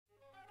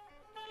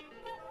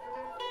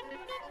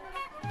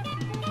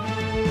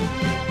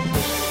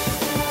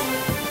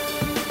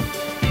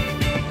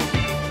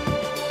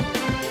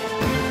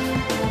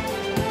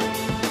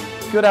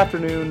Good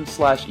afternoon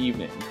 /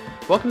 evening.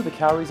 Welcome to the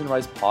Calories and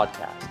Rice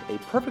Podcast, a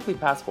perfectly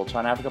passable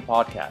China-Africa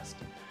podcast.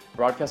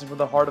 Broadcasting from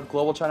the heart of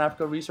global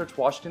China-Africa research,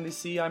 Washington,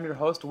 D.C., I'm your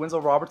host,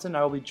 Winslow Robertson.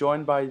 I will be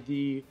joined by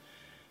the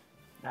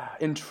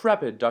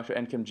intrepid Dr.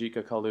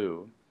 Nkemjika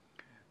Kalu.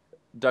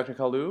 Dr.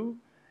 Kalu,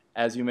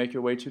 as you make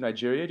your way to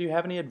Nigeria, do you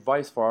have any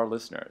advice for our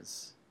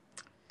listeners?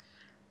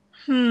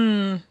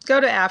 Go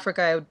to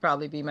Africa would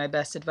probably be my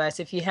best advice.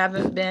 If you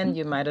haven't been,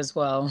 you might as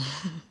well.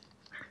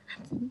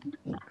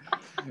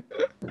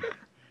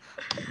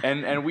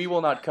 And we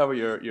will not cover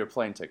your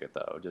plane ticket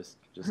though. Just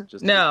to be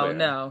clear.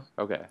 No.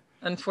 Okay.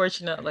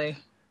 Unfortunately.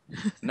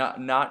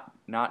 Not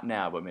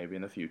now, but maybe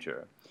in the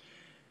future.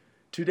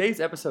 Today's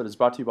episode is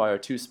brought to you by our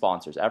two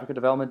sponsors, Africa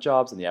Development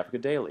Jobs and the Africa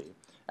Daily.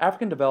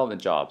 African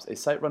Development Jobs, a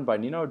site run by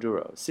Nina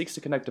Oduro, seeks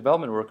to connect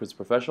development workers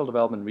with professional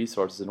development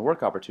resources and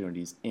work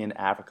opportunities in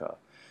Africa.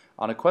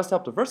 On a quest to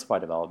help diversify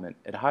development,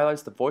 it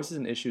highlights the voices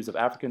and issues of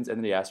Africans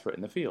and the diaspora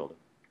in the field.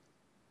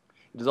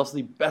 It is also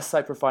the best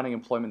site for finding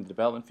employment in the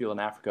development field in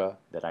Africa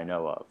that I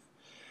know of.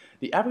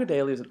 The Africa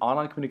Daily is an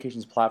online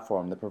communications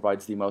platform that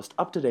provides the most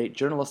up-to-date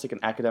journalistic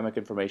and academic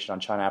information on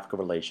China-Africa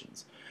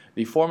relations.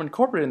 The forum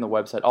incorporated in the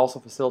website also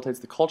facilitates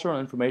the cultural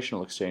and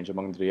informational exchange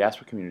among the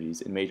diaspora communities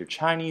in major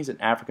Chinese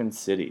and African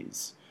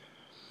cities.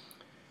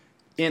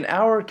 In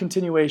our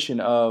continuation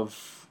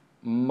of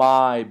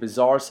my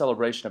bizarre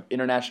celebration of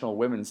International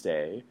Women's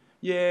Day,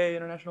 yay,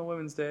 International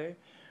Women's Day,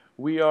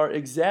 we are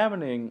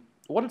examining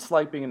what it's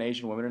like being an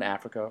Asian woman in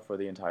Africa for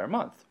the entire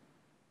month.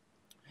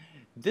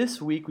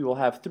 This week we will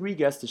have three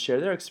guests to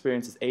share their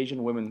experience as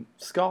Asian women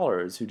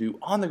scholars who do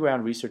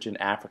on-the-ground research in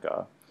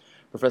Africa.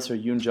 Professor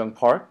Yoon-Jung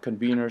Park,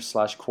 convener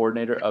 /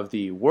 coordinator of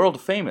the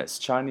world-famous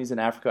Chinese in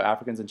Africa,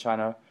 Africans in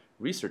China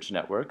Research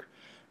Network,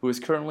 who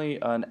is currently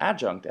an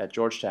adjunct at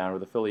Georgetown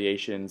with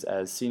affiliations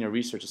as Senior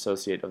Research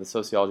Associate of the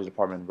Sociology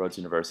Department at Rhodes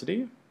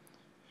University.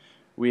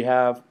 We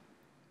have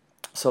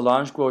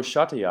Solange Guo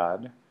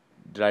Chatillard.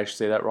 Did I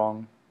say that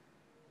wrong?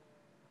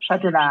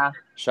 Chatillard.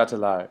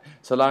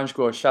 Solange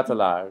Guo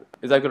Chatillard.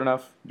 Is that good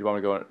enough? Do you want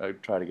me to go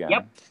try it again?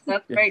 Yep,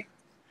 that's great.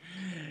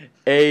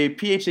 A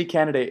PhD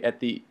candidate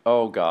at the,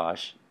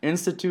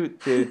 Institut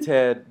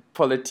d'études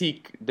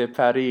politiques de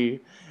Paris,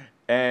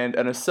 and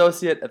an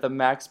associate at the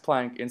Max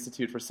Planck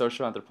Institute for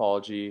Social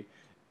Anthropology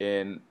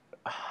in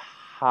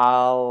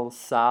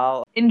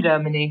Halsall. In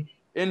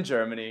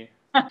Germany.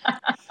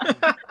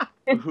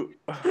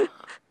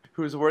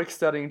 Whose work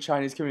studying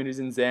Chinese communities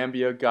in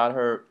Zambia got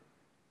her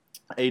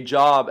a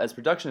job as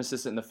production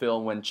assistant in the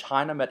film When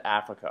China Met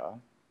Africa.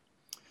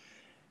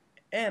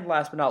 And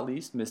last but not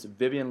least, Miss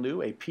Vivian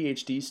Liu, a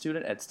PhD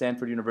student at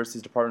Stanford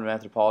University's Department of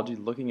Anthropology,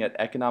 looking at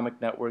economic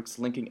networks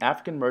linking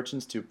African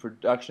merchants to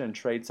production and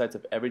trade sites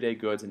of everyday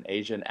goods in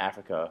Asia and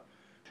Africa.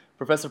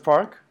 Professor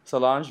Park,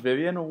 Solange,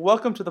 Vivian,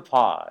 welcome to the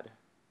pod.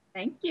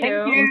 Thank you.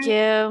 Thank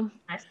you.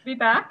 Nice to be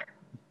back.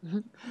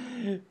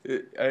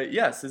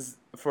 Yes,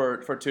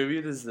 for two of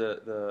you, this is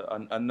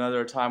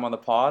another time on the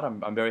pod.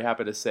 I'm very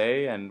happy to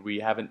say, and we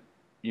haven't,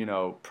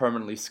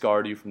 permanently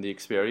scarred you from the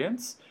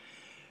experience.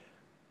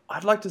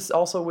 I'd like to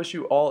also wish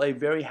you all a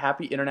very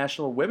happy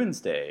International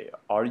Women's Day.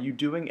 Are you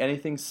doing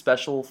anything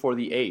special for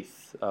the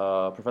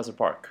 8th, Professor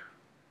Park?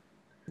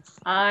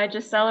 I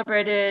just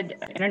celebrated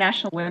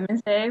International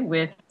Women's Day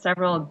with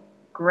several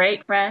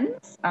great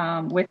friends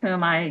with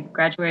whom I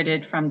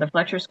graduated from the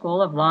Fletcher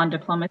School of Law and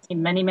Diplomacy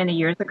many, many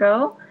years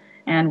ago.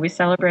 And we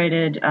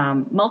celebrated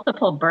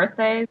multiple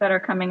birthdays that are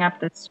coming up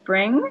this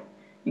spring,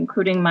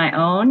 including my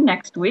own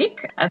next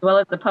week, as well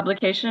as the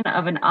publication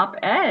of an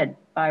op-ed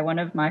by one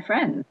of my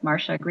friends,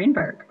 Marcia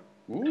Greenberg.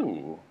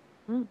 Ooh.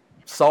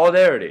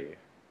 Solidarity.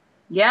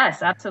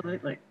 Yes,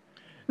 absolutely.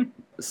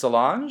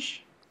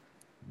 Solange?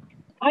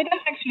 I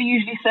don't actually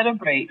usually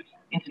celebrate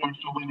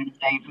International Women's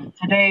Day, but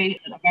today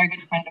a very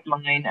good friend of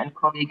mine and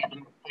colleague at the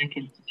Max Planck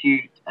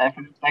Institute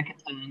from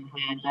Uzbekistan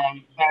had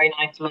a very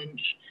nice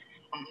lunch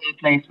at her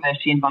place where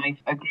she invited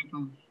a group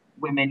of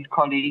women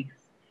colleagues,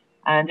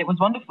 and it was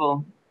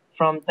wonderful.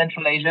 From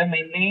Central Asia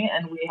mainly,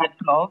 and we had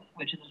plov,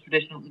 which is a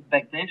traditional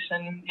Uzbek dish,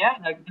 and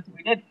that's what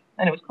we did,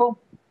 and it was cool.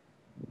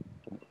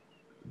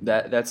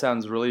 That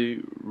sounds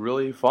really,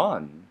 really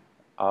fun.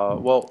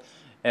 What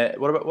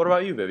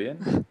about you,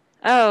 Vivian?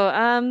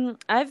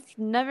 I've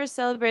never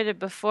celebrated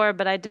before,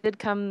 but I did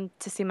come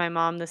to see my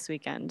mom this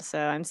weekend, so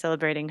I'm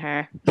celebrating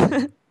her.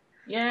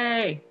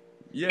 Yay!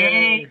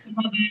 Yeah.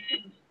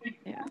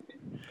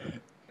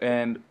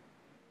 And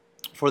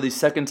for the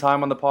second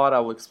time on the pod, I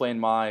will explain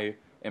my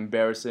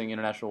embarrassing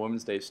International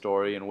Women's Day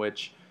story, in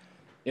which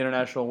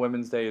International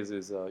Women's Day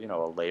is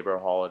a labor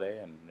holiday,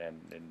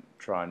 and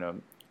trying to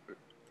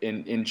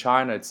in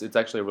China it's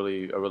actually a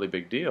really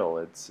big deal.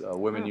 It's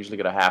women usually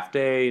get a half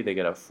day, they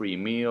get a free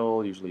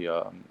meal, usually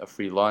a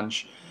free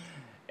lunch,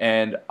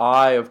 and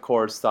I of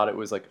course thought it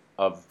was like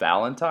a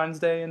Valentine's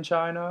Day in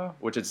China,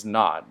 which it's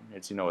not.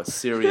 It's a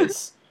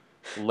serious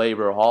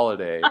labor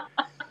holiday.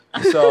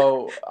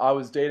 So I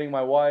was dating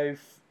my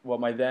wife. Well,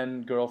 my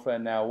then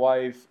girlfriend, now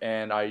wife,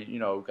 and I,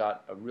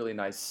 got a really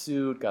nice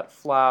suit, got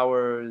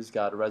flowers,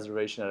 got a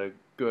reservation at a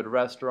good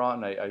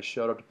restaurant, and I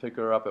showed up to pick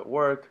her up at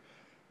work,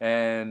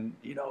 and,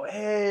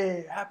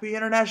 hey, happy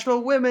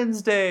International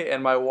Women's Day.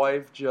 And my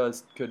wife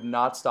just could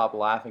not stop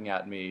laughing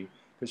at me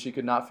because she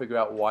could not figure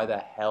out why the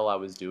hell I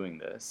was doing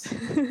this.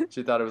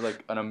 She thought it was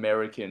like an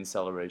American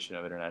celebration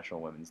of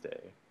International Women's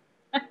Day.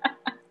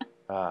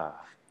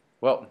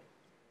 Well.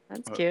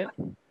 That's cute.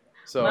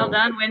 So, well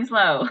done,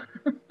 Winslow.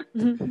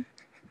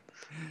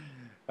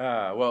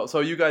 so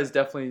you guys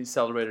definitely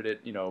celebrated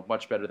it,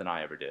 much better than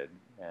I ever did.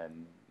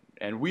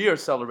 And we are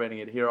celebrating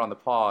it here on the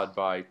pod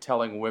by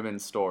telling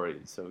women's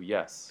stories. So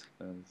yes,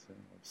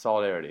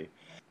 solidarity.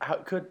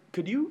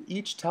 Could you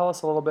each tell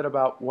us a little bit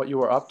about what you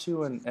were up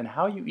to and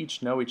how you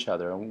each know each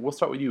other? And we'll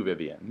start with you,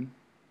 Vivian.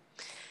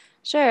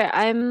 Sure.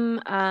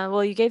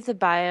 Well, you gave the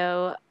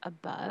bio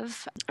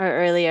above or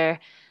earlier.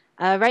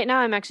 Right now,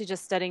 I'm actually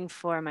just studying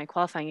for my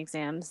qualifying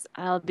exams.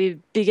 I'll be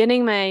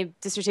beginning my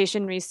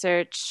dissertation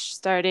research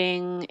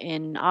starting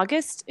in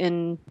August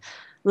in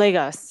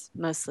Lagos,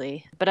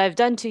 mostly. But I've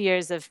done 2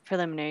 years of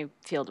preliminary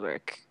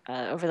fieldwork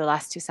over the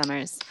last 2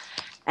 summers.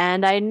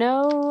 And I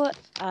know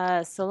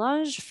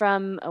Solange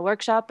from a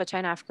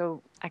China-Africa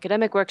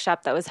academic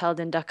workshop that was held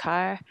in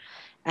Dakar.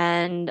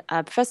 And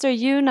Professor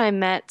Yoon I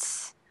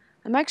met,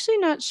 I'm actually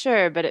not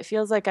sure, but it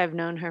feels like I've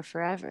known her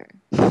forever.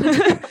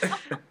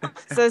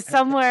 So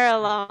somewhere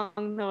along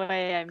the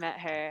way I met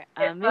her.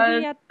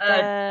 Maybe at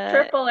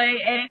the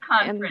AAAA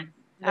conference.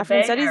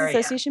 African Studies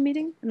Association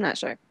meeting? I'm not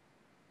sure.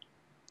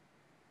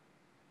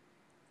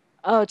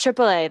 Oh,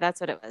 AAA,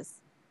 that's what it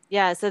was.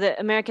 Yeah, so the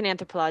American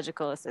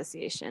Anthropological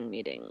Association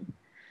meeting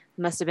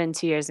must have been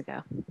 2 years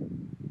ago.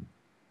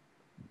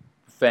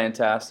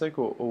 Fantastic.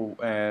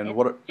 And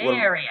what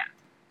area?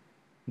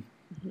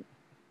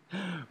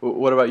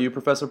 What about you,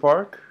 Professor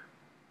Park?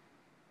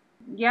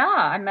 Yeah,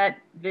 I met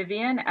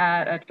Vivian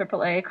at a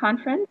AAA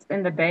conference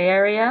in the Bay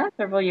Area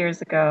several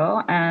years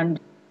ago,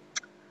 and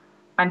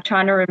I'm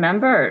trying to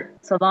remember.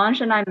 Solange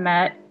and I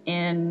met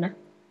in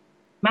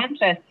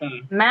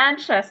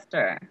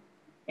Manchester,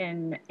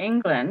 in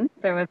England.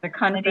 There was a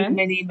conference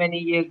many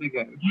years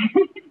ago.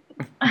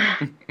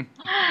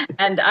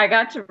 And I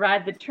got to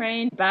ride the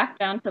train back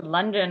down to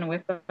London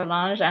with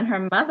Solange and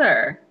her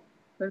mother.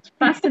 It was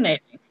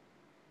fascinating.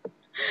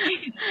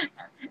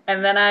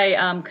 And then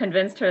I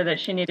convinced her that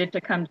she needed to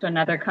come to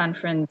another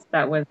conference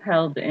that was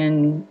held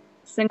in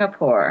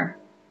Singapore,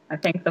 I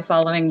think the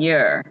following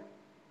year.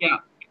 Yeah.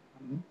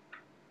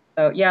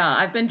 So, yeah,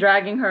 I've been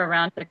dragging her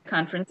around to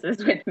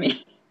conferences with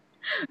me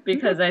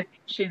because I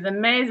think she's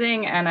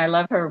amazing and I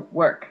love her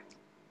work.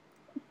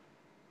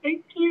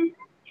 Thank you.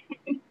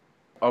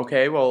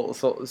 Okay, well,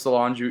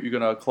 Solange, you're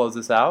going to close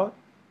this out?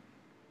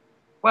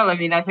 Well, I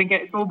mean, I think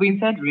it's all been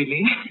said,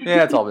 really.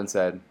 Yeah, it's all been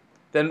said.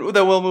 Then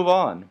we'll move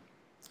on.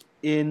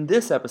 In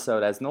this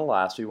episode, as in the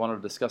last, we wanted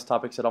to discuss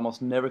topics that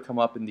almost never come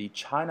up in the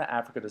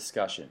China-Africa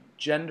discussion: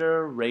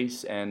 gender,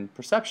 race, and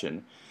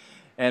perception.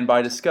 And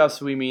by discuss,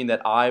 we mean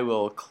that I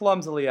will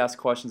clumsily ask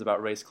questions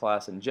about race,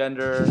 class, and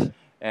gender,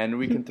 and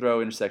we can throw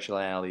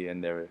intersectionality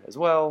in there as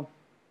well.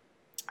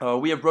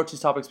 We have broached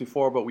these topics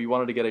before, but we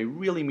wanted to get a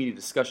really meaty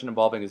discussion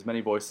involving as many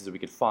voices as we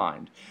could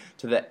find.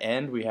 To that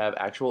end, we have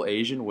actual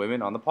Asian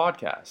women on the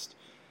podcast.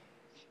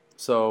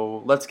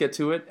 So let's get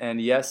to it,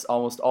 and yes,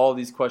 almost all of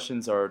these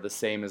questions are the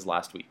same as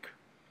last week.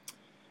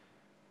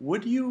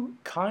 Would you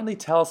kindly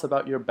tell us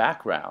about your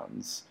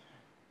backgrounds?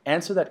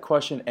 Answer that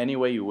question any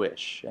way you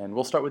wish, and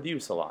we'll start with you,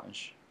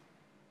 Solange.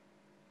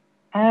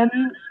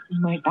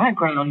 My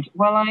background.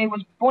 Well, I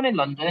was born in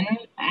London,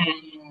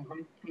 and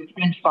with a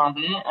French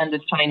father and a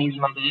Chinese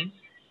mother,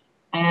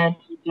 and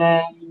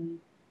I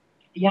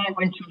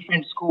went to a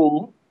French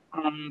school.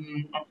 I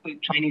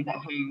spoke Chinese at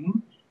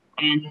home,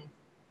 and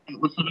it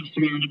was sort of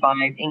surrounded by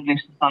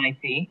English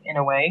society in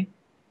a way,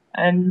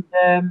 and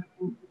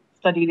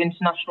studied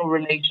international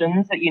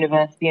relations at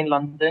university in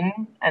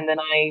London, and then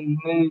I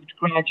moved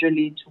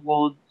gradually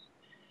towards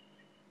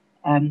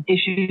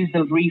issues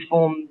of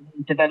reform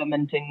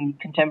development in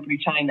contemporary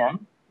China,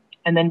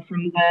 and then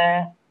from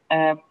there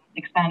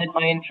expanded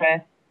my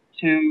interest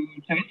to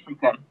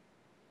Africa,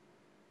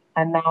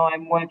 and now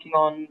I'm working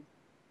on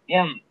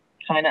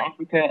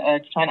China-Africa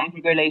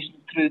relations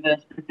through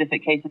the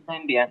specific case of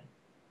Zambia.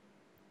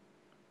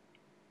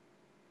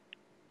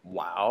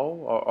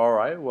 Wow. All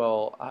right.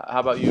 Well, how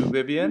about you,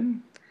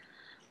 Vivian?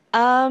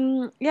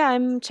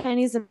 I'm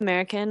Chinese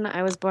American.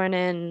 I was born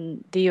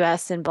in the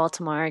U.S. in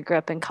Baltimore. I grew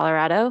up in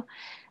Colorado.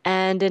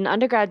 And in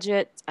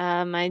undergraduate,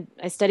 I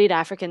studied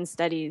African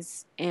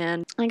studies.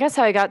 And I guess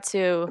how I got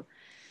to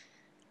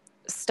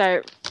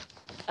start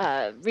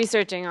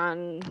researching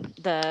on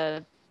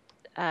the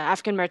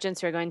African merchants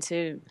who are going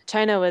to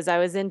China was I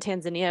was in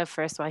Tanzania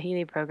for a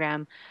Swahili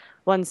program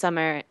one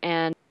summer,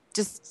 and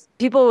just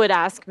people would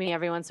ask me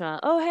every once in a while,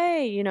 oh,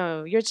 hey,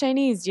 you're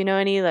Chinese. Do you know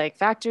any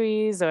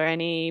factories or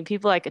any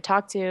people I could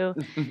talk to?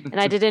 And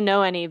I didn't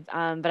know any,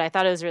 but I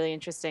thought it was really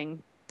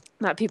interesting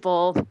that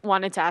people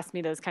wanted to ask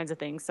me those kinds of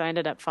things. So I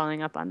ended up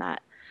following up on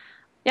that.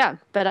 Yeah,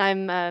 but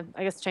I'm, I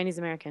guess, Chinese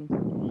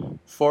American.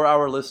 For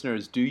our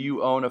listeners, do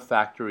you own a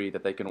factory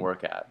that they can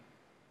work at?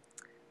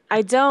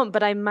 I don't,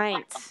 but I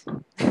might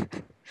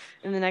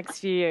in the next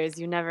few years.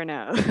 You never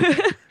know.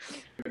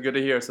 Good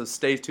to hear. So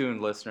stay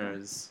tuned,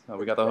 listeners.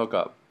 We got the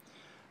hookup.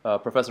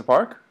 Professor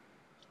Park?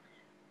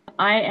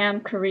 I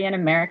am Korean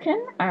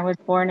American. I was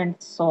born in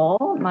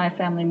Seoul. My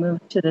family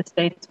moved to the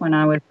States when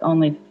I was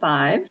only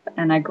 5,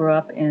 and I grew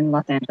up in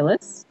Los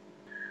Angeles.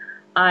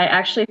 I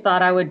actually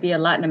thought I would be a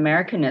Latin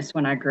Americanist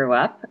when I grew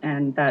up,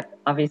 and that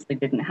obviously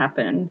didn't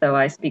happen, though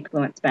I speak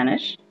fluent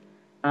Spanish.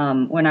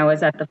 When I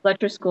was at the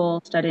Fletcher School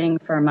studying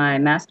for my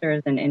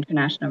master's in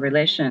international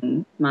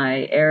relations,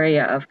 my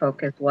area of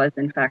focus was,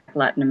 in fact,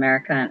 Latin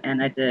America,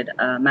 and I did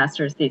a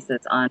master's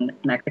thesis on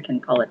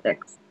Mexican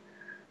politics.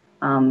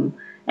 I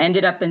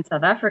ended up in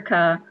South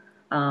Africa,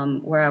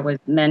 where I was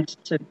meant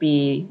to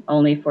be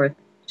only for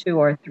 2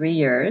 or 3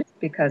 years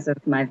because of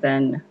my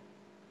then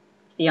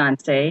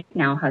fiance,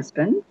 now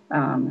husband,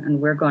 and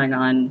we're going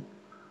on,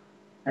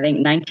 I think,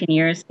 19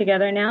 years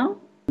together now,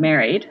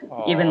 married,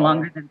 even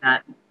longer than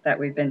that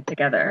we've been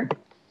together.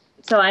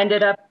 So I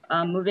ended up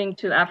moving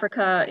to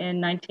Africa in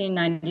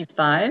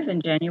 1995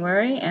 in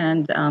January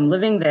and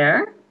living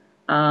there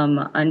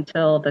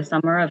until the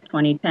summer of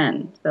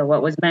 2010. So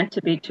what was meant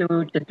to be 2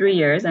 to 3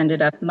 years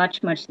ended up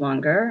much, much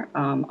longer.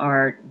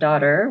 Our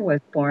daughter was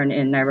born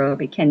in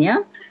Nairobi,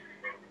 Kenya,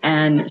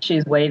 and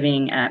she's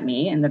waving at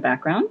me in the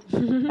background.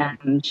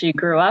 And she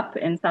grew up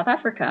in South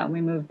Africa.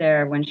 We moved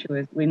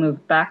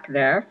back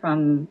there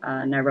from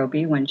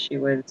Nairobi when she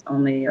was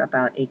only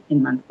about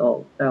 18 months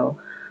old. So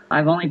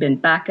I've only been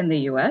back in the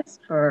U.S.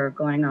 for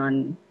going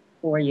on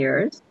 4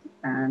 years.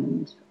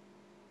 And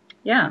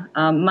yeah,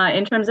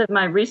 in terms of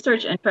my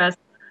research interests,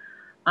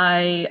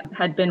 I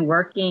had been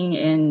working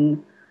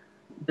in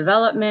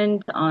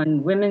development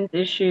on women's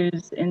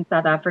issues in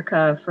South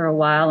Africa for a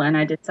while, and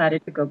I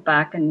decided to go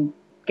back and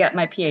get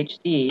my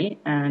PhD.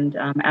 And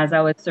as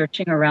I was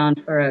searching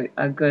around for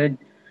a good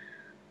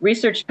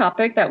research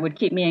topic that would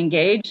keep me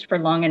engaged for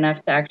long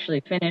enough to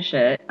actually finish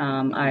it,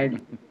 I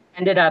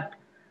ended up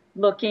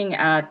looking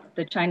at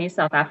the Chinese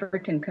South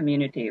African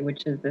community,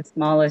 which is the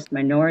smallest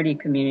minority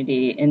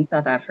community in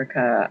South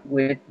Africa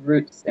with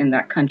roots in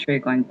that country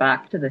going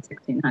back to the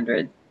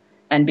 1600s.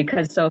 And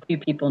because so few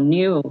people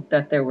knew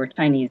that there were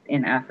Chinese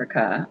in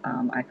Africa,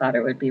 I thought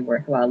it would be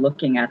worthwhile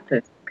looking at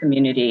this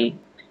community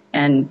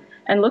and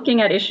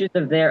looking at issues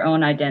of their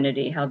own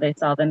identity, how they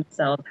saw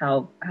themselves,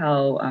 how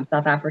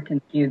South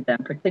Africans viewed them,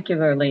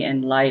 particularly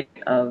in light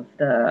of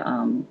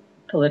the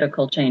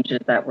political changes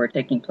that were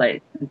taking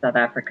place in South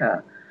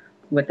Africa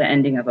with the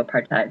ending of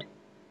apartheid.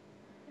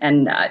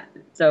 And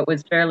so it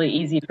was fairly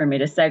easy for me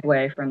to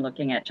segue from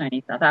looking at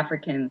Chinese South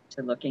Africans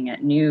to looking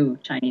at new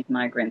Chinese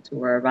migrants who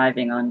were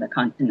arriving on the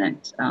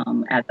continent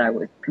as I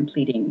was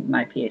completing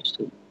my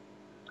PhD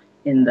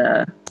in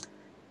the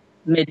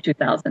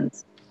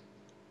mid-2000s.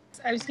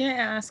 I was going to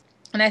ask,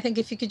 and I think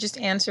if you could just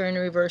answer in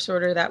reverse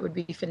order, that would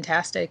be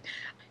fantastic.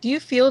 Do you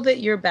feel that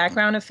your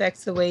background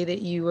affects the way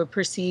that you were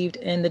perceived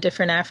in the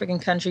different African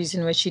countries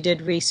in which you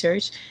did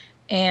research?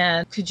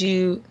 And could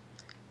you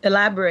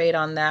elaborate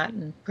on that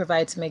and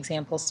provide some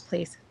examples,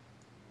 please?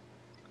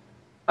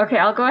 Okay,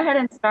 I'll go ahead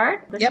and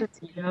start. This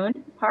is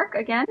Yoon Park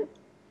again.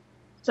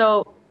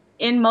 So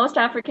in most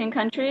African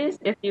countries,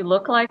 if you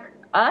look like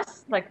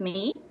us, like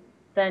me,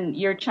 then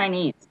you're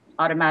Chinese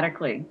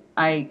automatically.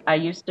 I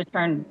used to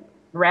turn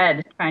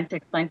red trying to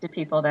explain to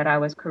people that I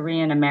was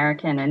Korean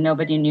American, and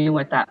nobody knew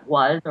what that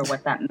was or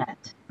what that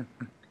meant.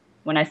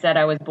 When I said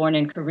I was born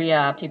in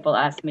Korea, people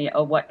asked me,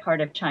 "Oh, what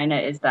part of China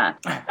is that?"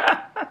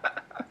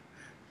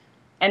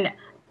 And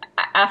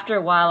after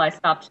a while, I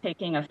stopped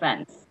taking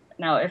offense.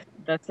 Now, if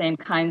the same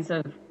kinds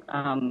of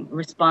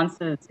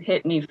responses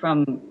hit me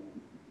from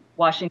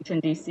Washington,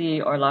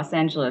 D.C. or Los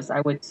Angeles, I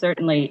would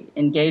certainly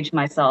engage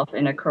myself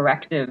in a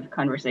corrective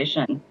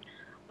conversation.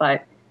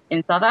 But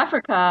in South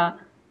Africa,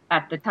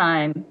 at the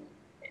time,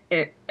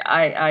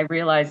 I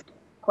realized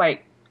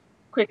quite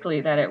quickly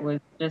that it was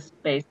just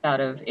based out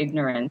of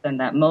ignorance, and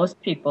that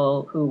most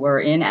people who were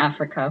in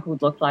Africa who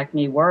looked like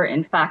me were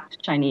in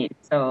fact Chinese.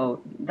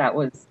 So that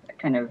was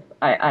kind of,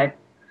 I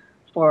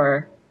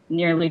for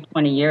nearly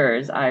 20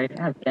 years, I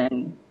have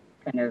been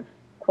kind of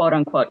quote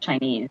unquote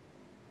Chinese.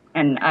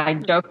 And I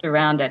joked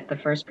around at the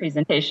first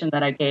presentation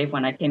that I gave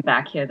when I came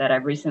back here that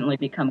I've recently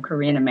become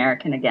Korean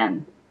American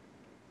again.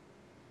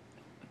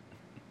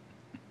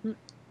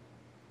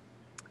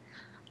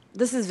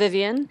 This is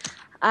Vivian.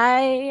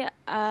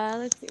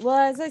 Let's see. Well,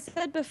 as I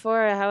said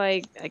before, how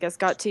I guess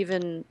got to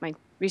even my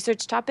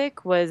research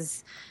topic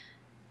was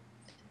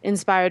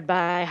inspired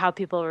by how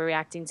people were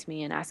reacting to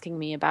me and asking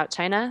me about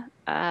China.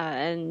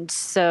 And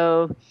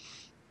so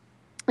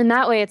in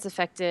that way, it's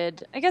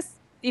affected, I guess,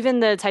 even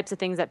the types of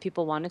things that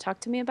people want to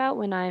talk to me about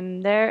when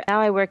I'm there. Now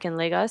I work in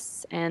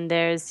Lagos, and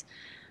there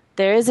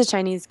is a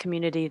Chinese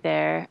community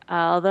there.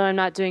 Although I'm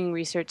not doing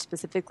research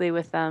specifically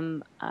with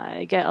them,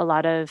 I get a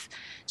lot of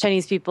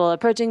Chinese people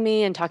approaching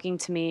me and talking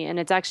to me, and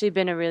it's actually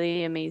been a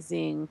really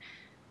amazing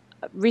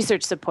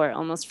research support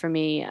almost for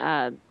me,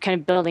 kind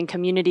of building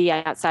community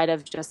outside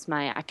of just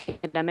my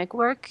academic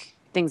work,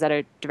 things that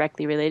are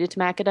directly related to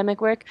my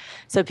academic work.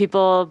 So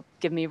people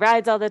give me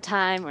rides all the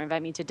time or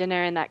invite me to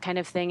dinner and that kind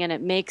of thing, and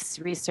it makes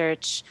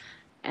research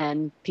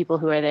and people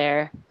who are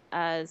there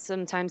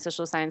sometimes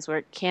social science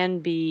work can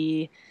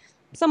be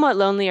somewhat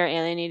lonely or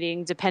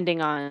alienating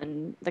depending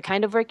on the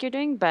kind of work you're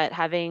doing, but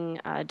having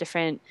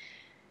different,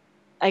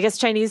 I guess,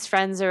 Chinese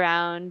friends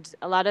around,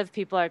 a lot of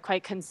people are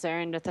quite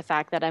concerned with the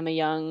fact that I'm a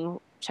young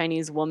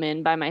Chinese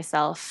woman by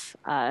myself.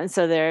 And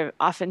so they're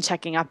often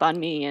checking up on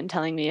me and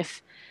telling me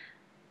if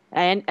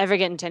I ever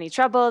get into any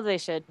trouble, I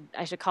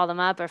should call them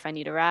up, or if I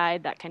need a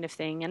ride, that kind of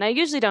thing. And I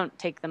usually don't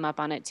take them up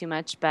on it too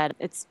much, but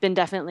it's been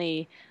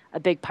definitely a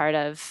big part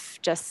of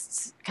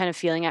just kind of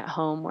feeling at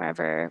home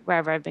wherever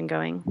I've been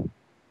going.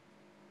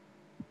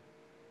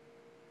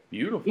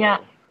 Beautiful. Yeah,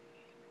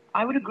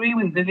 I would agree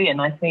with Vivian.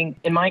 I think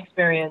in my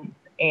experience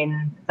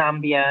in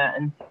Zambia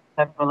and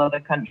several other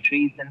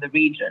countries in the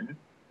region,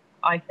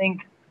 I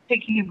think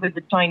particularly with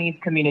the Chinese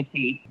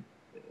community,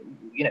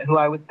 who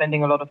I was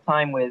spending a lot of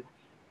time with,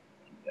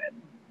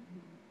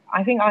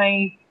 I think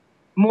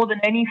more than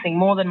anything,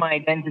 more than my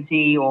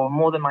identity or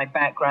more than my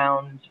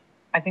background,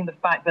 I think the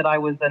fact that I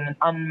was an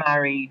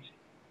unmarried,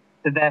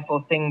 so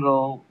therefore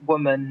single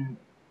woman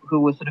who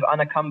was sort of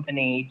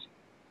unaccompanied,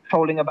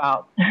 trolling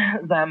about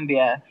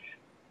Zambia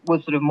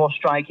was sort of more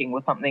striking,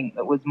 was something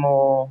that was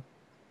more,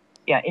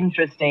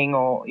 interesting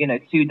or,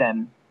 to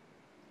them.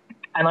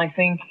 And I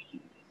think,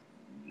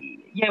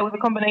 it was a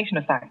combination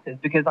of factors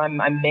because I'm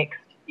mixed,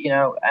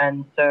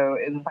 and so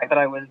it was the fact that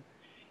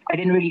I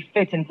didn't really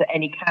fit into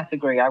any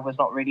category. I was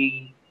not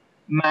really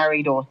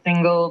married or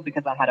single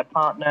because I had a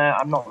partner.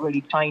 I'm not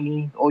really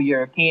Chinese or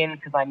European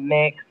because I'm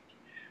mixed.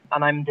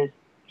 And I'm this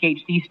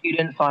PhD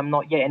student, so I'm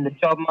not yet in the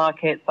job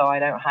market, so I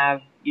don't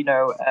have,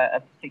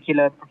 a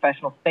particular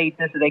professional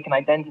status that they can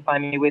identify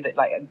me with,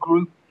 like a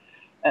group.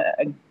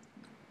 I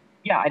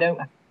don't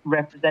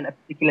represent a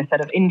particular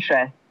set of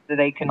interests that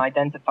they can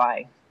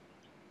identify.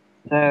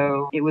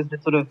 So it was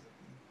this sort of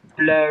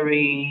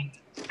blurry,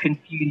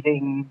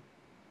 confusing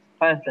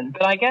person.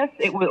 But I guess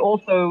it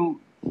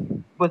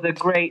was a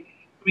great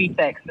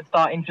pretext to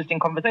start interesting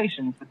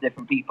conversations with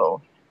different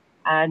people.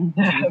 And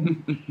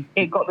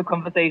it got the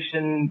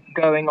conversation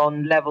going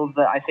on levels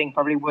that I think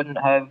probably wouldn't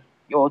have,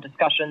 your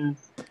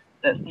discussions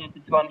that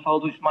started to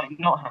unfold, which might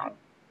not have.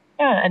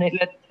 Yeah, and it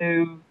led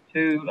to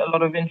a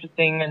lot of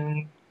interesting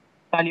and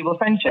valuable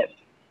friendships.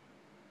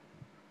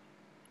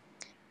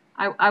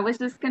 I was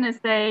just going to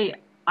say,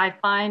 I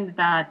find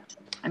that,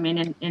 I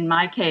mean, in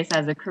my case,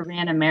 as a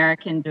Korean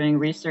American doing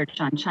research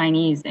on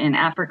Chinese in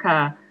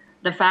Africa,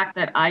 the fact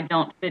that I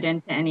don't fit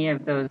into any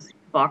of those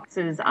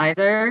boxes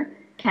either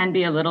can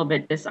be a little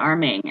bit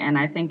disarming. And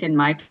I think in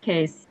my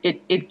case,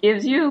 it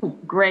gives you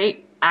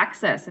great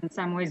access, in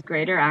some ways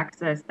greater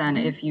access than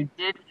if you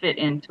did fit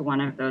into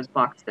one of those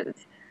boxes.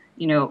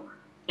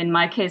 In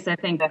my case, I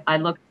think I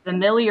looked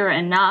familiar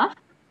enough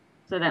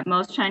so that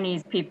most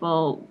Chinese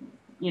people,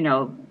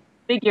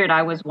 figured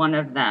I was one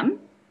of them.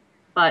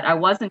 But I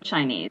wasn't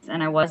Chinese,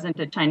 and I wasn't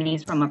a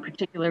Chinese from a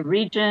particular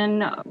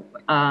region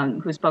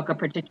who spoke a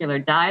particular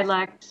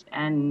dialect.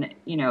 And,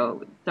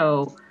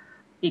 so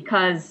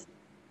because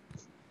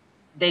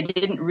they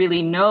didn't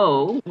really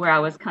know where I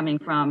was coming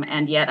from,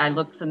 and yet I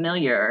looked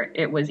familiar,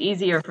 it was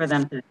easier for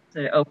them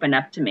to open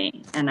up to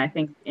me. And I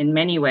think in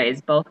many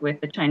ways, both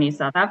with the Chinese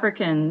South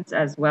Africans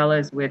as well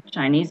as with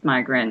Chinese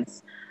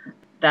migrants,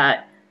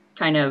 that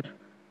kind of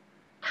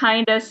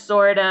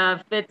sort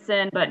of fits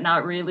in, but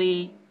not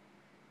really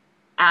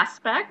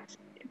aspect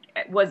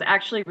was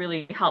actually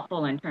really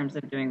helpful in terms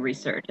of doing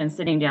research and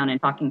sitting down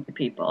and talking to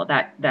people.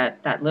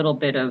 That little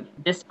bit of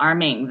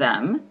disarming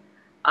them,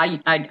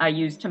 I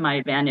used to my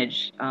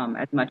advantage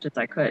as much as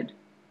I could.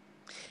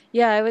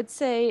 Yeah, I would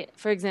say,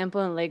 for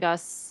example, in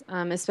Lagos,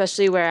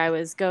 especially where I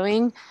was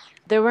going,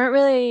 there weren't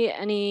really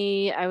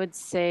any, I would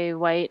say,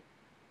 white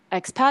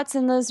expats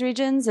in those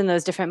regions, in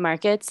those different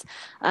markets.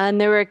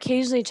 And there were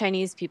occasionally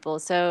Chinese people.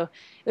 So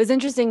it was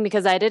interesting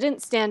because I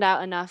didn't stand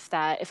out enough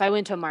that if I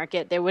went to a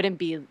market, there wouldn't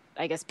be,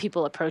 I guess,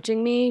 people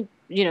approaching me,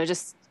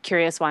 just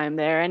curious why I'm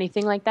there or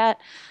anything like that.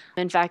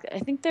 In fact, I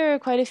think there are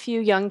quite a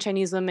few young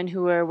Chinese women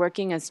who were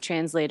working as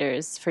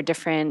translators for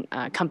different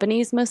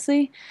companies,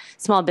 mostly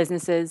small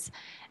businesses.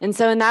 And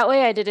so in that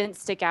way, I didn't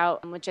stick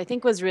out, which I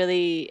think was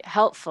really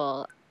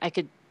helpful. I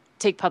could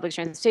take public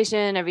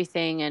transportation,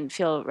 everything, and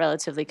feel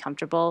relatively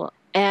comfortable.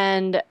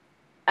 And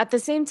at the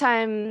same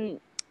time,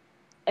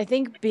 I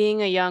think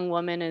being a young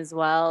woman as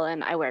well,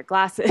 and I wear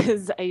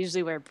glasses, I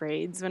usually wear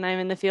braids when I'm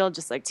in the field,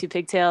 just like 2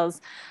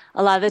 pigtails.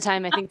 A lot of the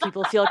time, I think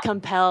people feel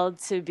compelled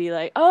to be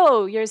like,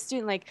 oh, you're a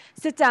student, like,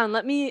 sit down,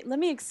 let me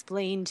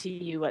explain to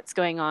you what's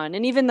going on.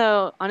 And even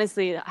though,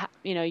 honestly,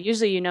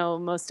 usually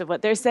most of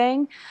what they're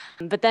saying,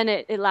 but then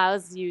it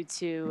allows you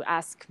to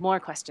ask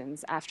more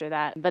questions after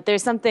that. But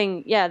there's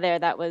something, there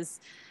that was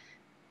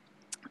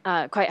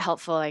quite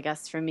helpful, I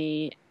guess, for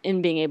me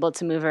in being able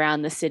to move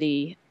around the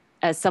city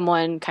as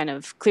someone kind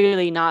of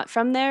clearly not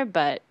from there,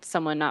 but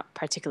someone not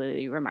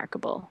particularly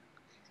remarkable.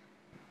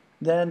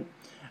 Then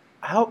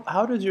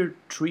how does your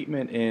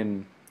treatment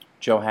in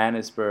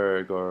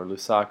Johannesburg or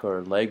Lusaka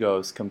or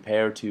Lagos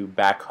compare to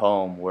back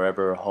home,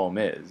 wherever home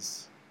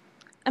is?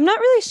 I'm not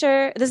really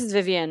sure. This is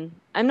Vivian.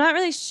 I'm not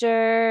really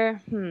sure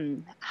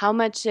how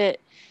much it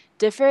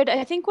differed.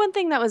 I think one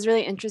thing that was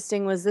really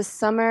interesting was this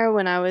summer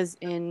when I was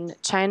in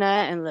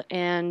China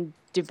and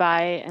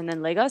Dubai and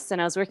then Lagos, and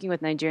I was working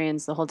with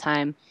Nigerians the whole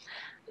time.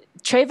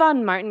 The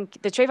Trayvon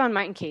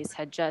Martin case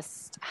had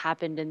just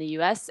happened in the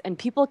U.S. and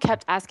people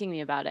kept asking me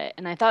about it,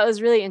 and I thought it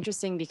was really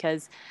interesting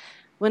because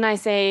when I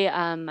say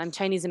I'm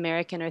Chinese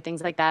American or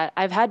things like that,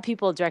 I've had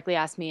people directly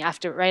ask me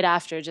right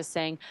after, just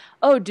saying,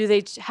 "Oh,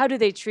 how do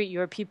they treat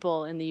your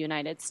people in the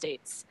United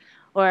States?"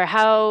 Or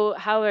how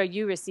are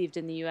you received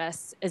in the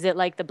U.S.? Is it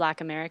like the Black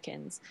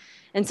Americans?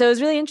 And so it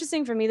was really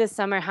interesting for me this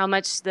summer how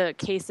much the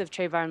case of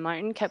Trayvon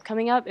Martin kept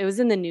coming up. It was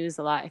in the news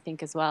a lot, I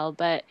think, as well.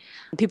 But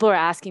people were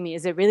asking me,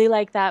 is it really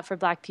like that for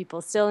Black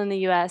people still in the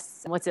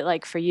U.S.? What's it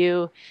like for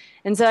you?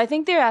 And so I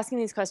think they were asking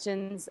these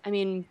questions. I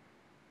mean,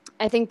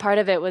 I think part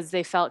of it was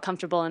they felt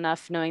comfortable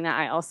enough knowing that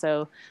I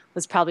also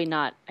was probably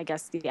not, I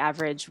guess, the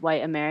average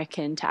white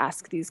American to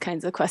ask these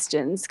kinds of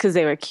questions because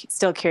they were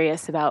still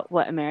curious about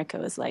what America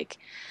was like.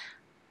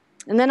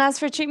 And then as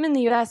for treatment in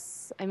the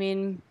U.S., I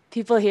mean,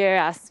 people here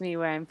ask me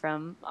where I'm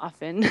from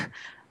often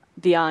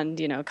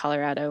beyond,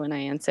 Colorado when I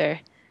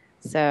answer.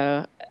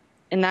 So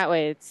in that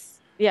way, it's,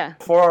 yeah.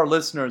 For our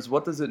listeners,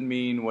 what does it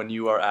mean when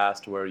you are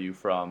asked where are you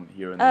from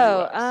here in the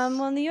U.S.?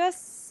 Well, in the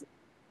U.S.,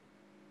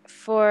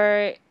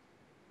 for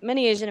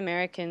many Asian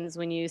Americans,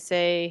 when you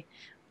say,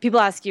 people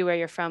ask you where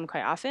you're from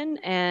quite often,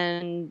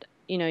 and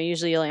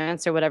usually you'll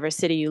answer whatever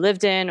city you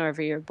lived in or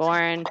where you were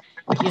born,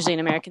 usually an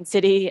American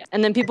city,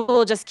 and then people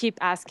will just keep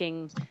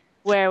asking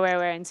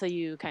where until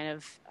you kind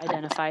of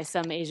identify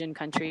some Asian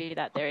country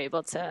that they're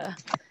able to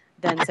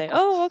then say,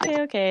 oh,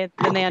 okay,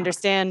 then they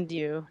understand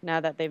you now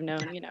that they've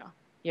known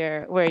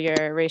where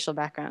your racial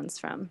background's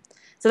from.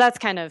 So that's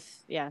kind of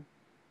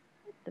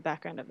the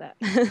background of that.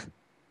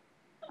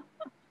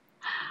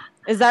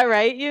 Is that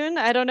right, Yoon?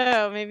 I don't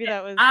know. Maybe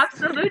that was...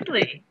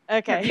 Absolutely.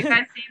 Okay. Have you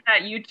guys seen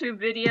that YouTube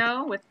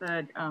video with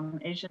the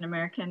Asian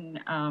American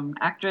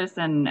actress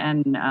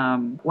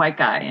and white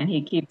guy? And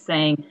he keeps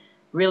saying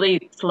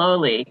really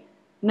slowly,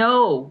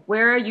 no,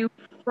 where are you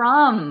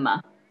from?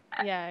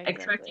 Yeah, exactly.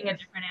 Expecting a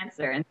different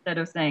answer instead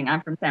of saying I'm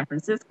from San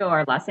Francisco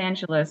or Los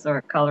Angeles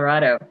or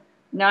Colorado.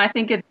 No, I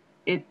think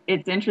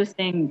it's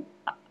interesting.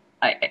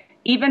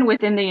 Even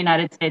within the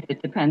United States,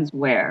 it depends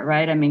where,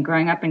 right? I mean,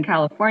 growing up in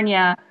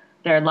California,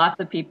 there are lots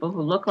of people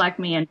who look like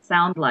me and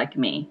sound like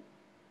me.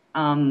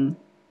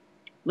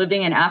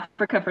 Living in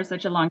Africa for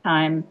such a long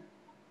time,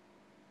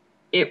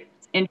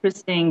 it's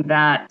interesting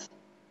that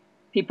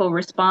people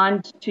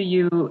respond to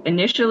you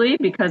initially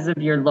because of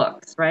your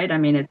looks, right? I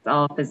mean, it's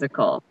all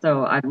physical.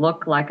 So I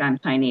look like I'm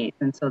Chinese,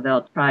 and so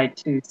they'll try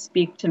to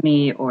speak to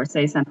me or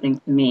say something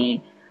to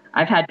me.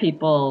 I've had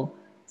people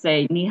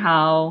say ni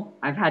hao.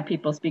 I've had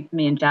people speak to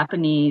me in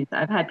Japanese.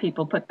 I've had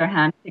people put their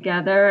hands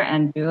together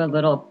and do a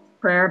little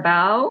prayer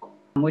bow,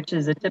 which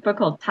is a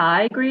typical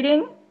Thai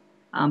greeting.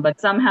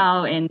 But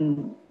somehow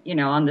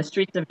on the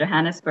streets of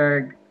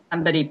Johannesburg,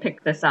 somebody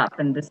picked this up,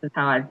 and this is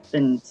how I've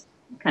been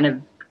kind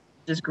of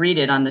just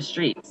greeted on the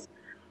streets.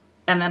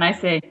 And then I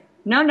say,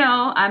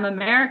 no, I'm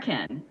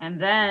American. And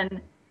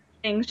then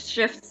things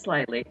shift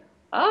slightly.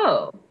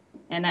 Oh,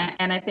 and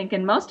I think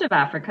in most of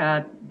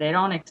Africa, they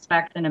don't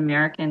expect an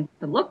American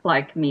to look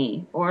like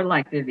me or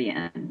like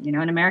Vivian.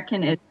 An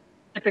American is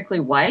typically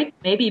white,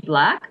 maybe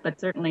Black, but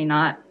certainly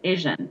not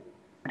Asian.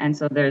 And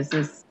so there's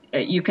this,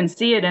 you can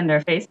see it in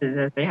their faces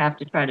as they have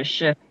to try to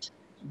shift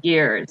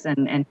gears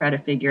and try to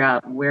figure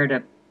out where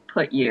to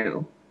put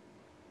you.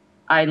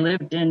 I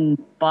lived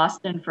in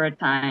Boston for a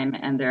time,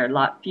 and there are a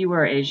lot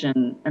fewer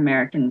Asian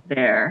Americans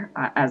there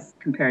as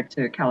compared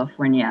to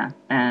California.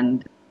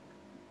 And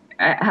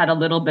I had a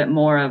little bit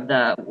more of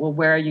the, well,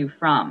 where are you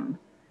from?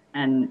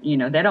 And,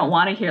 they don't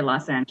want to hear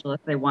Los Angeles.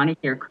 They want to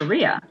hear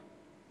Korea.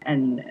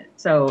 And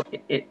so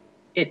it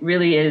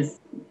really is,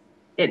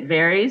 it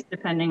varies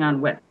depending on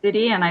what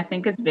city. And I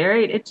think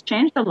it's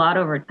changed a lot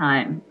over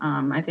time.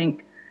 I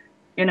think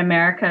in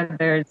America,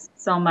 there's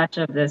so much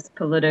of this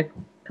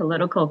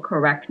political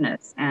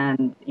correctness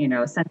and,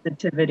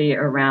 sensitivity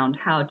around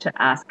how to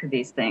ask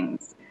these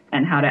things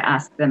and how to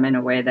ask them in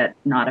a way that's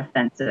not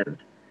offensive.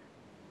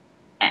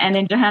 And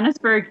in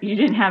Johannesburg, you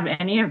didn't have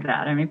any of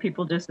that. I mean,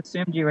 people just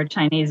assumed you were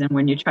Chinese. And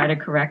when you try to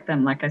correct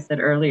them, like I said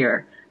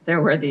earlier,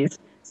 there were these,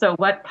 so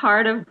what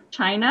part of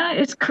China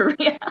is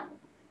Korea?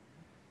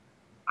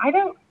 I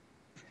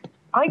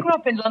grew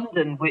up in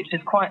London, which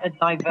is quite a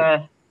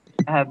diverse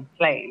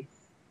place.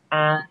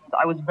 And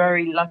I was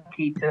very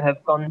lucky to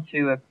have gone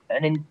to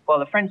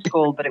a French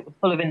school, but it was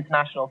full of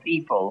international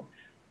people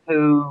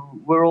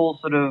who were all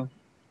sort of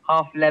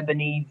half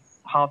Lebanese,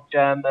 half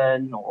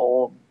German,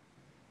 or,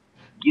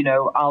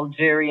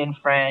 Algerian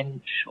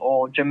French,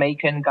 or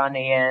Jamaican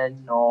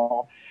Ghanaian,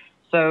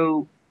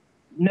 so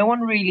no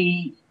one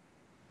really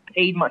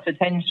paid much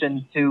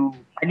attention to,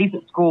 at least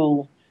at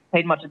school,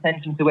 paid much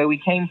attention to where we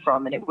came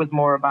from, and it was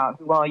more about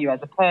who are you as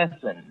a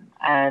person,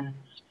 and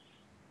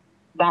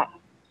that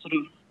sort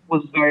of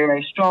was very,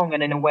 very strong,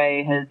 and in a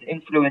way has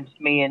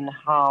influenced me in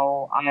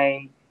how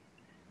I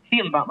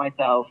feel about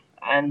myself.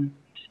 And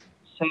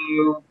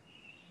so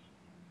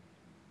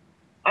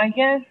I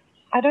guess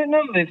I don't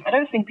know if I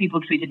don't think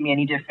people treated me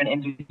any different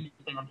in Sri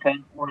Lanka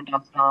or in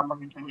Assam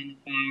or in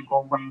Johannesburg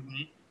or wherever.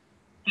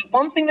 But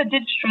one thing that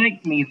did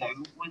strike me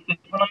though was that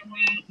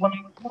when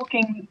I was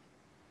walking,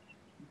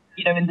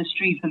 in the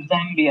streets of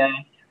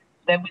Zambia,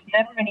 there was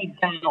never any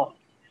doubt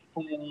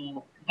for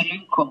the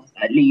locals,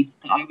 at least,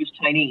 that I was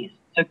Chinese.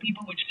 So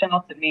people would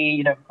shout at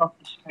me, across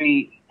the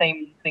street,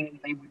 same things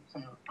they would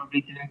shout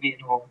probably to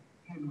Vivian or.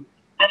 And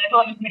I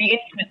thought it was really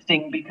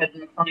interesting because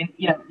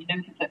you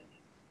notice that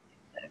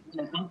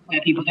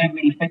elsewhere people don't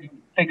really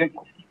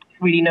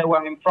really know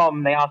where I'm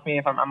from. They ask me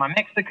if am I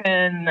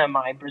Mexican, am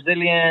I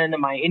Brazilian,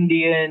 am I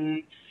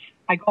Indian?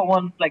 I got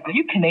one like, are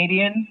you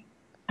Canadian?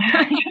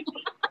 I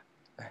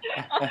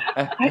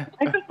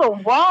just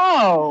thought,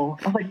 wow.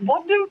 I was like,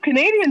 what do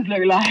Canadians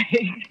look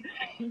like?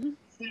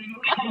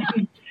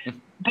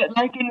 But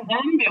like in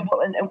Zambia,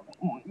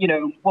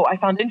 what I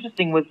found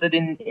interesting was that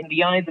in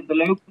the eyes of the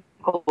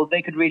locals,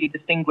 they could really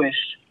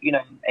distinguish,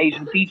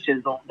 Asian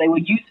features, or they were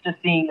used to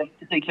seeing a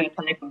particular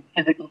type of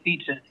physical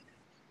features.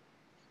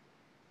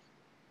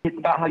 It's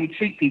about how you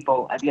treat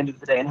people at the end of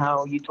the day and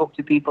how you talk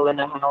to people and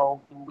how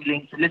you're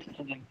willing to listen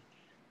to them.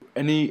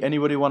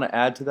 Anybody want to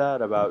add to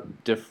that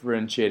about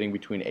differentiating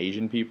between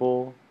Asian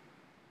people?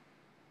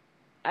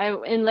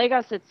 In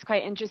Lagos, it's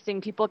quite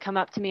interesting. People come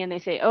up to me and they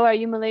say, "Oh, are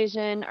you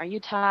Malaysian? Are you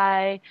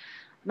Thai?"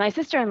 My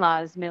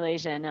sister-in-law is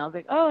Malaysian. And I'll be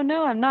like, "Oh,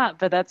 no, I'm not,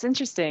 but that's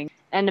interesting."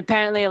 And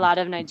apparently a lot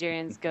of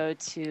Nigerians go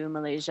to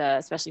Malaysia,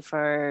 especially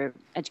for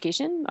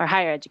education or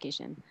higher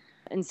education.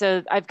 And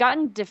so I've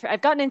gotten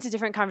into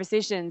different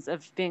conversations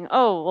of being,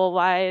 "Oh, well,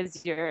 why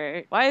is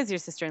your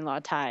sister-in-law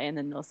Thai?" And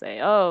then they'll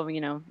say, "Oh,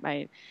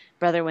 my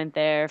brother went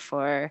there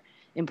for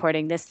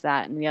importing this,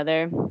 that, and the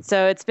other."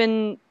 So it's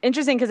been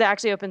interesting because it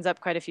actually opens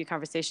up quite a few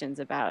conversations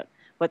about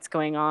what's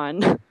going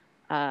on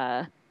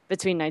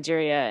between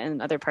Nigeria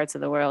and other parts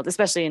of the world,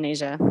 especially in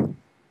Asia.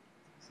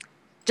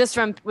 Just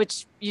from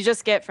which you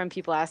just get from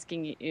people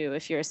asking you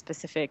if you're a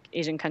specific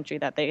Asian country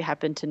that they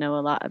happen to know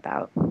a lot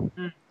about.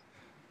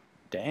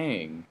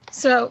 Dang.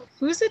 So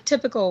who's a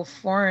typical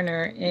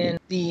foreigner in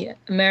the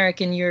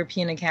American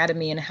European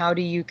Academy, and how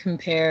do you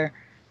compare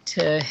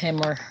to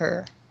him or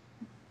her?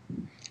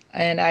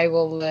 And I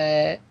will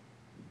let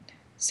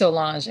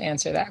Solange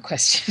answer that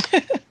question.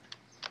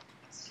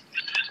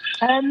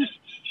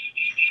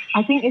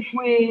 I think if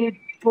we're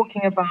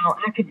talking about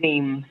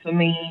academe, for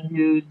me,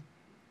 who's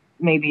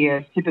maybe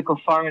a typical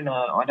foreigner,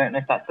 I don't know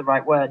if that's the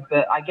right word,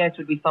 but I guess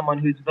would be someone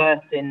who's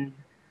versed in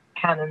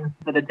canons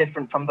that are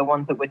different from the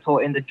ones that we're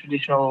taught in the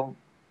traditional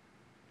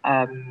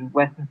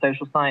Western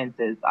social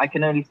sciences. I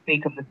can only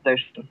speak of the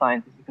social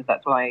sciences because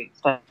that's what I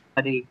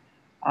study.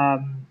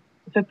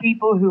 So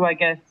people who, I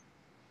guess,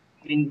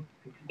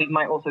 it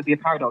might also be a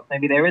paradox.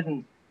 Maybe there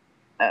isn't,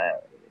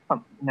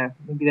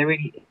 maybe there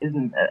really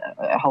isn't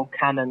a whole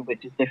canon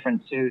which is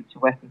different to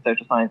Western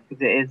social science,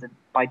 because it is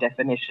by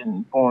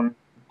definition born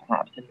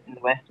perhaps in the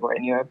West or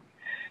in Europe.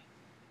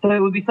 So it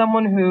would be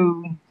someone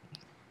who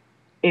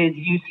is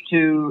used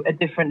to a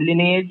different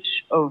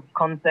lineage of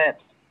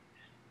concepts,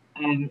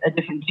 a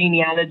different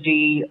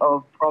genealogy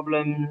of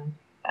problems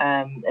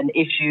and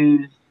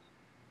issues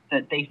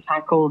that they've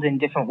tackled in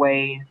different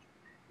ways,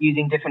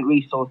 using different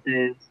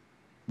resources.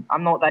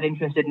 I'm not that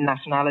interested in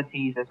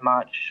nationalities as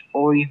much,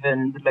 or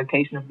even the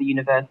location of the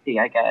university,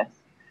 I guess.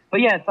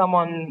 But yeah,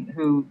 someone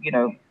who,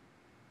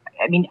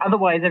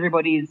 otherwise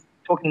everybody's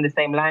talking the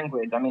same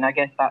language. I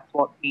guess that's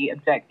what the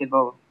objective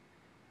of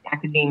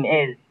academe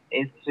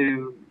is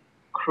to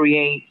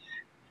create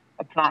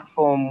a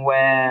platform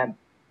where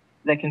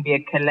there can be a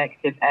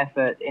collective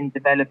effort in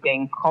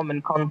developing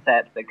common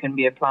concepts that can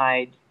be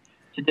applied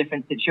to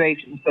different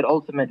situations, but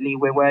ultimately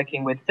we're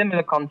working with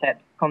similar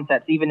concepts,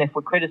 even if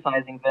we're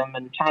criticizing them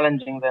and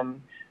challenging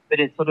them, but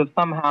it sort of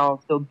somehow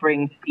still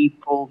brings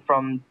people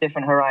from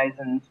different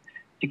horizons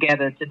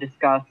together to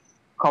discuss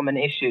common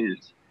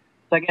issues.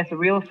 So I guess a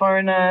real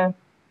foreigner,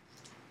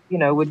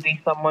 would be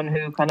someone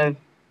who kind of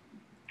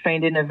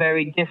trained in a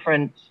very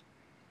different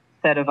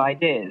set of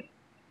ideas,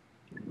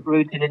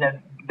 rooted in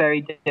a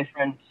very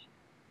different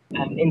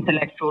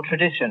intellectual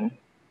tradition.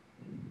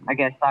 I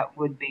guess that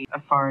would be a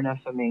foreigner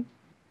for me.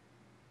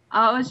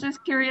 I was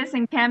just curious,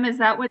 and Kem, is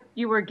that what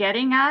you were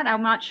getting at?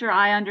 I'm not sure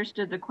I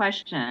understood the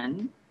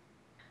question.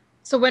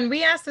 So when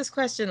we asked this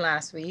question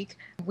last week,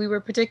 we were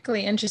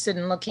particularly interested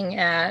in looking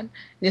at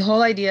the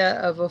whole idea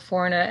of a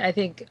foreigner. I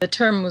think the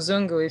term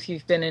Muzungu, if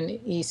you've been in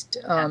East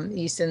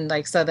and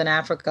like Southern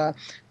Africa,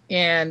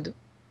 and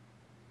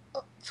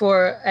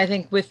I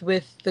think with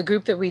the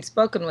group that we'd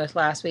spoken with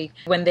last week,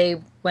 when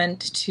they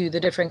went to the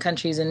different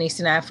countries in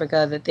Eastern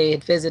Africa that they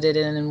had visited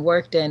in and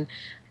worked in,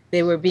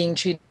 they were being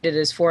treated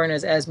as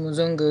foreigners, as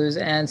Muzungus.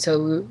 And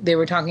so they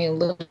were talking a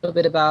little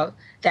bit about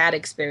that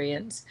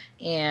experience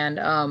and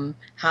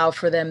how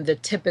for them the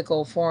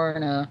typical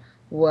foreigner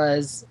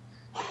was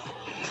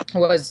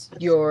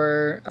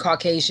your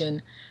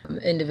Caucasian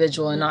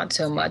individual and not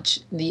so much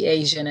the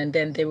Asian. And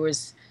then there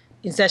was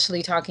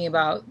essentially talking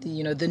about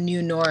the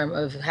new norm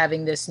of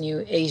having this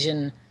new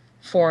Asian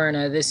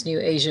foreigner, this new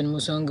Asian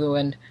Muzungu.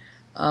 And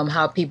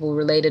how people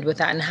related with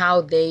that and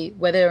how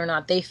whether or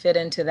not they fit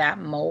into that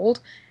mold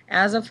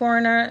as a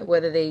foreigner,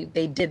 whether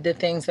they did the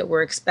things that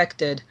were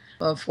expected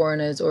of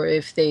foreigners or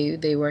if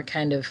they were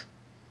kind of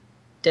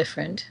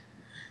different.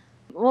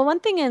 Well, one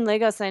thing in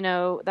Lagos I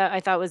know that I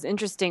thought was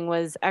interesting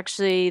was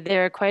actually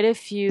there are quite a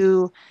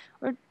few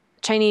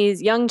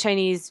young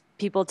Chinese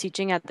people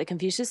teaching at the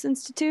Confucius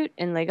Institute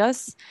in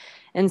Lagos.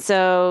 And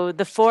so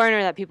the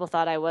foreigner that people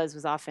thought I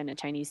was often a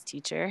Chinese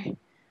teacher.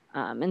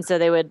 And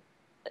so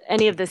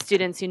any of the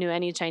students who knew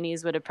any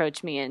Chinese would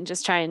approach me and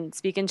just try and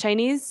speak in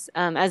Chinese,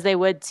 as they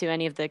would to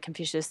any of the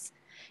Confucius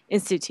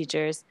Institute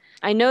teachers.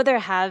 I know there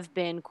have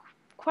been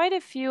quite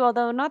a few,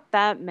 although not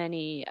that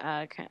many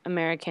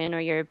American or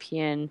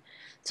European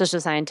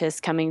social scientists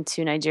coming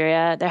to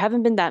Nigeria. There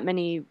haven't been that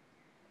many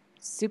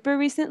super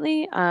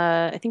recently.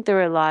 I think there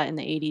were a lot in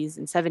the 80s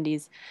and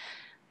 70s.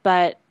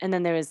 And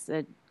then there was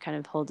the kind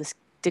of whole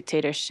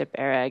dictatorship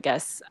era, I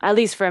guess. At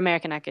least for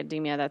American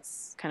academia,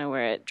 that's kind of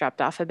where it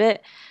dropped off a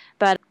bit.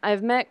 But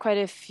I've met quite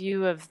a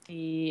few of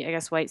the, I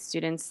guess, white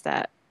students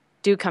that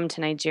do come to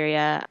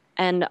Nigeria.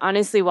 And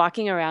honestly,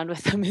 walking around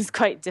with them is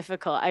quite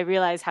difficult. I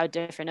realize how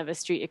different of a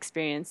street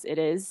experience it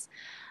is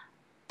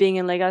being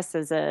in Lagos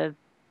as a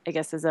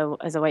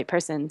white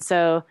person.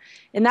 So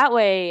in that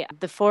way,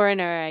 the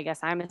foreigner, I guess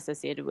I'm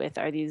associated with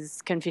are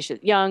these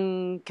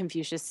young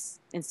Confucius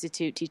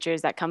Institute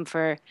teachers that come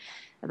for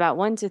about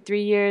 1 to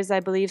 3 years, I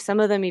believe. Some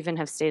of them even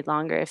have stayed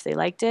longer if they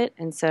liked it.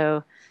 And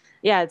so,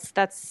 yeah,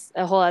 that's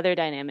a whole other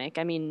dynamic.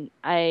 I mean,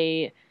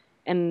 I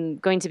am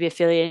going to be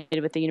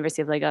affiliated with the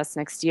University of Lagos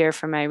next year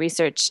for my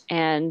research.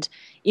 And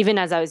even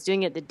as I was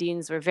doing it, the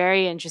deans were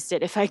very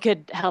interested if I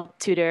could help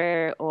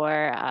tutor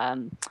or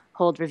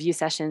hold review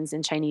sessions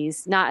in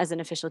Chinese, not as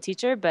an official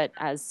teacher, but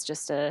as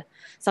just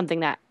something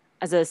that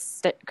as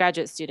a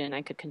graduate student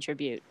I could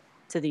contribute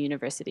to the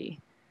university.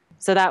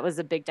 So that was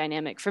a big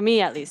dynamic for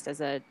me, at least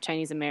as a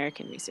Chinese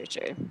American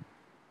researcher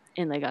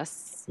in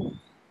Lagos.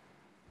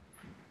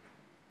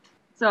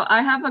 So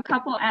I have a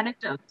couple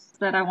anecdotes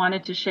that I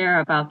wanted to share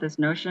about this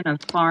notion of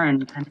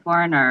foreign and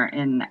foreigner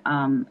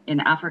in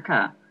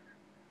Africa.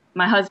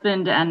 My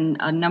husband and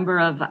a number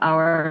of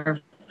our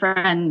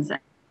friends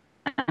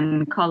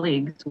and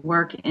colleagues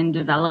work in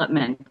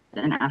development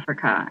in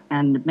Africa,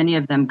 and many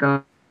of them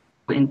go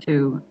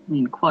into,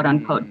 quote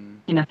unquote,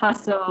 Burkina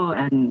Faso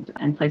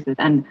and places.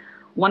 And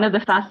one of the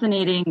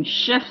fascinating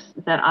shifts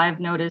that I've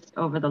noticed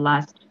over the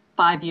last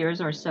 5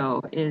 years or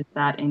so is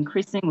that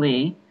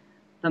increasingly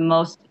the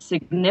most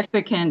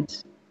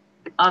significant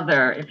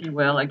other, if you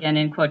will, again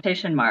in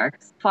quotation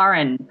marks,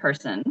 foreign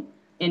person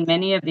in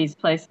many of these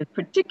places,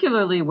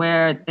 particularly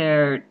where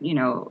they're,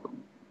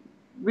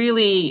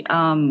 really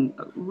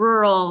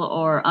rural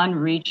or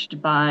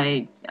unreached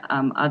by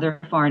other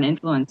foreign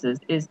influences,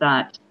 is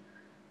that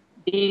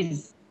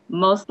these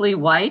mostly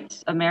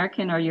white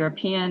American or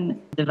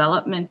European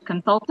development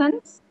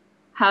consultants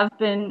have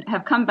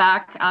come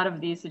back out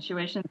of these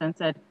situations and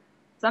said,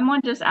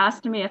 someone just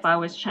asked me if I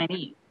was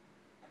Chinese,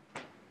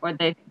 or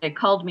they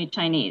called me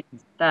Chinese,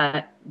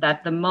 that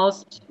the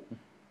most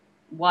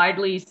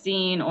widely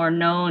seen or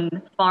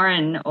known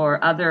foreign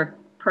or other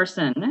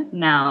person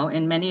now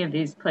in many of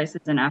these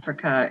places in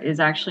Africa is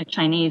actually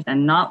Chinese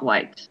and not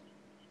white.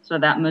 So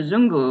that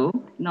Mzungu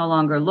no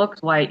longer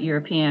looks white,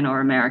 European, or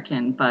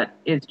American, but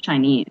is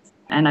Chinese.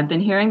 And I've been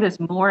hearing this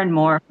more and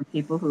more from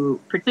people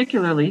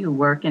particularly who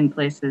work in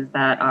places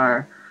that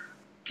are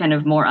kind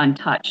of more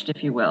untouched,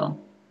 if you will.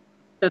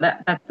 So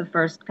that's the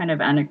first kind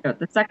of anecdote.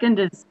 The second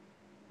is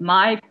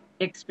my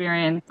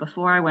experience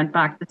before I went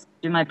back to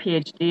do my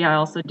PhD. I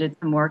also did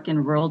some work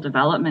in rural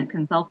development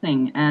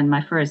consulting, and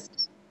my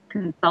first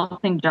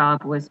consulting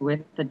job was with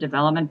the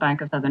Development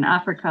Bank of Southern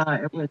Africa.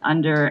 It was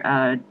under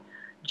a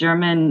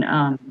German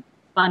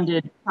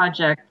funded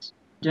project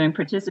doing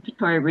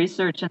participatory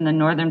research in the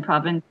northern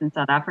province in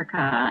South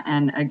Africa.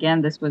 And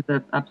again, this was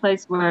a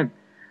place where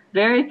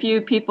very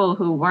few people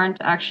who weren't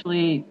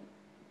actually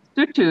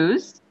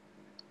Sutus,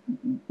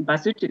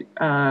 Basutu,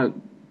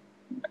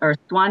 or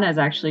Tswanas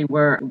actually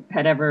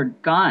had ever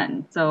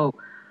gone. So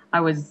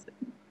I was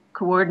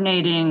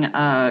coordinating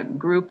a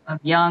group of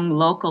young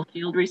local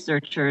field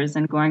researchers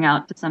and going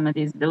out to some of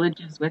these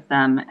villages with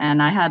them.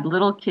 And I had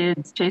little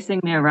kids chasing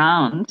me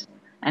around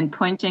and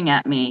pointing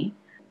at me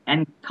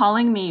and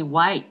calling me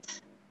white.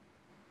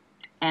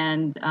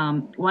 And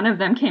one of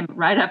them came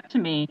right up to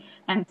me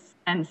and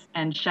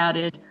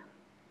shouted,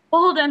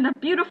 "Bold and the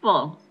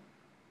Beautiful,"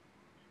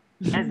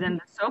 as in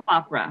the soap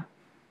opera.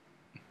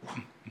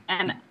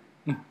 And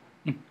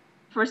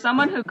for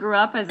someone who grew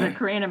up as a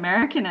Korean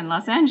American in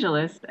Los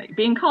Angeles,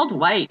 being called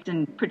white,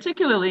 and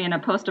particularly in a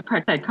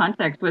post-apartheid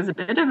context, was a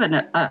bit of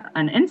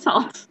an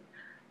insult.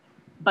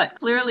 But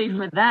clearly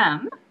for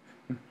them,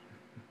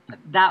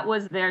 that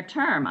was their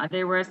term.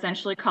 They were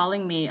essentially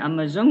calling me a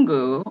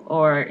Mzungu,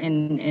 or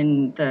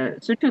in the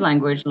Sutu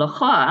language,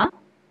 Lokha,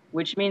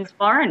 which means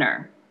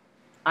foreigner.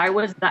 I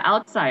was the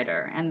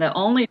outsider, and the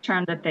only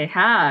term that they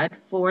had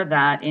for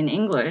that in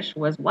English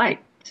was white.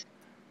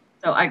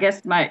 So I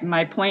guess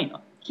my point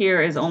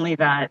here is only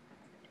that,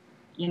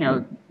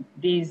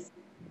 these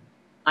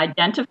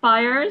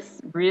identifiers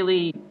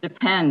really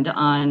depend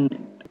on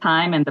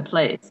time and the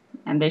place,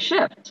 and they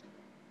shift.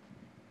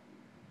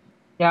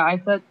 Yeah,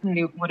 I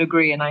certainly would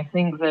agree, and I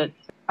think that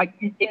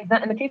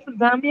in the case of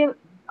Zambia,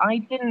 I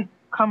didn't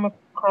come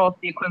across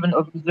the equivalent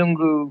of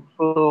Mzungu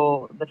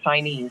for the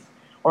Chinese,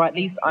 or at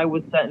least I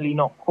was certainly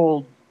not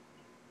called,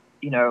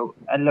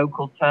 a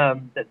local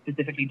term that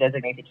specifically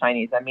designated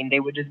Chinese. I mean, they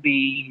would just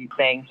be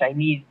saying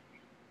Chinese.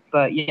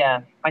 But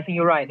yeah, I think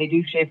you're right. They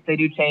do shift, they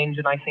do change,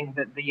 and I think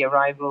that the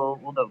arrival,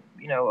 or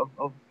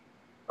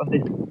of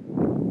this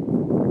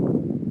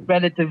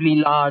relatively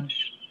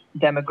large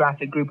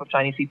demographic group of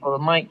Chinese people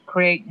might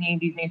create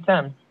these new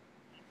terms.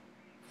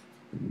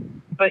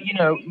 But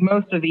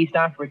most of East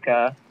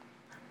Africa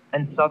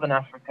and Southern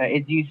Africa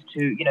is used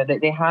to,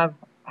 they have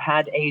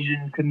had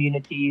Asian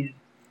communities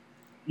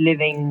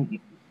living,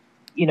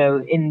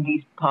 in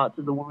these parts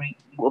of the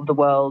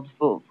world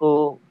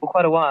for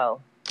quite a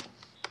while.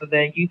 So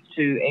they're used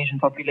to Asian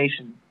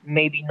populations,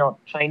 maybe not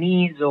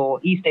Chinese or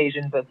East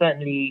Asian, but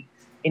certainly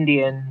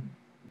Indian,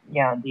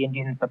 the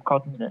Indian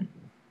subcontinent.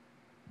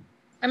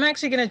 I'm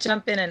actually going to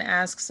jump in and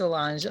ask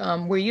Solange,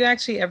 were you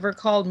actually ever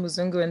called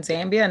Mzungu in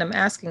Zambia? And I'm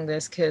asking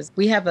this because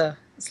we have a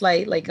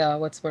slight,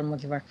 what's the word I'm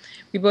looking for?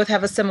 We both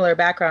have a similar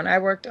background. I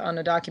worked on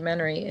a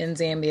documentary in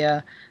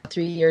Zambia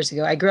 3 years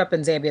ago. I grew up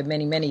in Zambia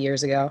many, many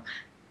years ago.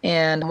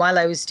 And while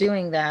I was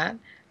doing that,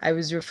 I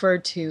was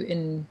referred to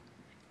in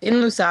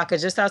Lusaka,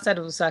 just outside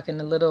of Lusaka, in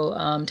a little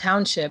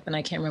township, and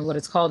I can't remember what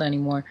it's called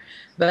anymore.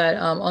 But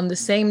on the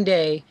same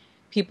day,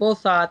 people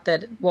thought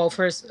that,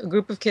 first, a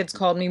group of kids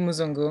called me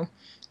Mzungu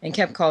and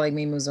kept calling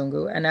me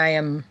Mzungu. And I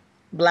am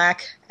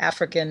Black,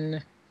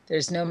 African.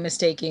 There's no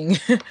mistaking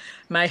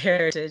my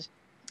heritage.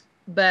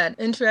 But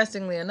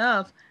interestingly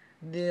enough,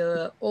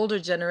 the older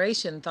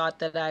generation thought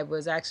that I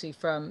was actually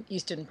from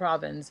Eastern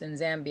Province in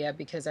Zambia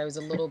because I was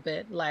a little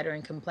bit lighter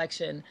in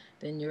complexion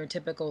than your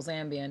typical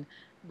Zambian,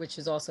 which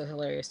is also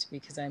hilarious to me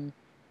because I'm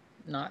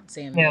not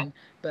Zambian. Yeah.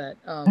 But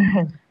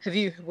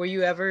were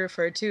you ever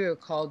referred to or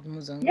called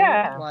Mzungu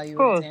while you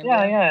were in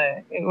Zambia?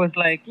 Yeah. It was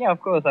of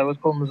course, I was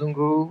called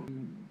Mzungu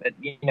at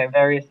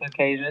various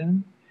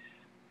occasions.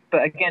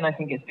 But again, I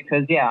think it's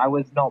because I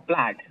was not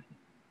Black.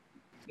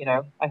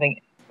 I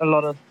think a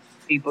lot of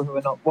people who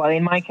are not,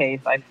 in my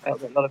case, I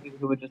felt that a lot of people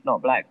who were just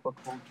not Black were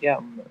called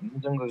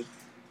Mzungus.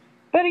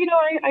 But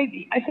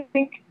I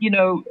think you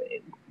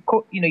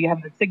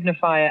have the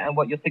signifier and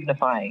what you're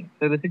signifying.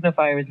 So the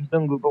signifier is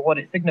Mzungu, but what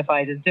it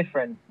signifies is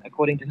different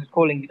according to who's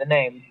calling you the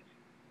name.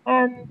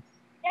 And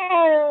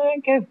I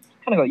guess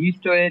kind of got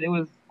used to it. It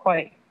was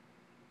quite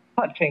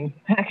touching,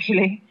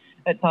 actually,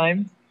 at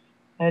times.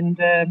 And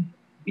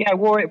I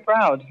wore it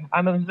proud.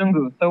 I'm a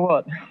Mzungu, so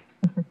what?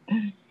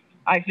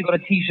 I actually got a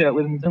T-shirt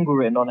with Mzungu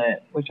written on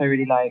it, which I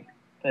really like.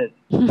 But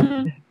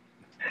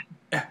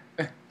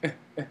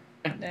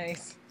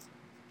nice.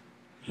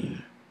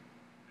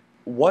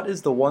 What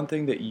is the one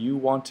thing that you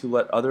want to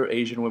let other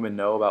Asian women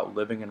know about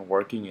living and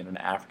working in an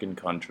African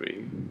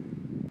country?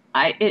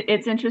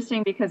 It's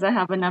interesting because I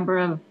have a number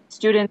of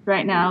students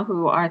right now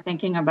who are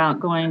thinking about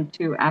going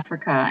to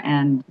Africa,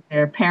 and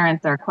their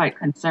parents are quite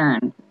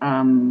concerned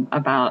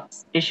about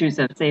issues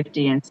of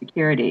safety and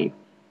security.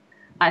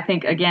 I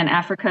think, again,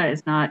 Africa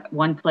is not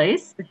one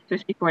place. It's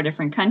 54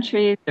 different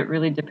countries. It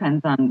really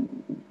depends on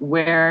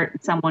where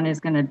someone is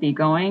going to be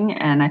going.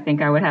 And I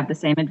think I would have the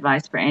same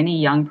advice for any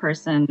young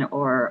person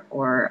or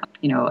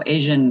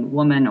Asian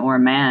woman or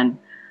man,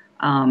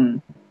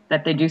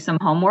 that they do some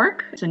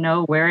homework to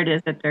know where it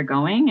is that they're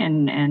going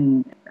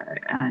and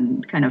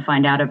kind of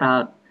find out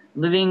about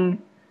living,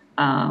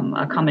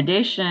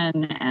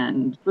 accommodation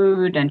and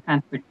food and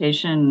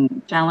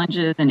transportation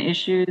challenges and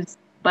issues.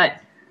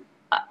 But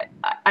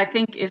I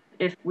think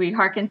if we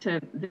hearken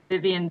to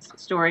Vivian's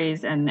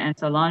stories and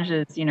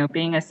Solange's,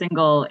 being a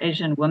single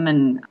Asian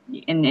woman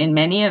in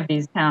many of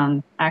these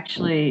towns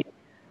actually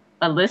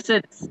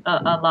elicits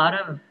a lot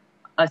of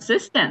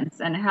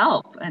assistance and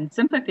help and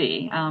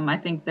sympathy. I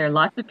think there are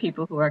lots of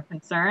people who are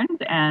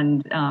concerned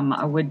and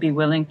would be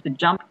willing to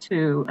jump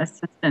to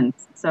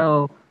assistance.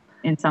 So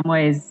in some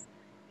ways,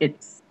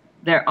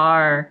 there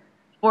are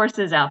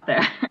forces out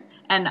there.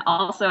 And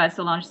also, as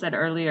Solange said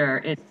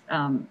earlier, it's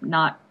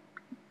not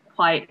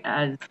quite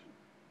as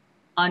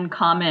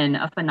uncommon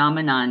a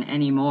phenomenon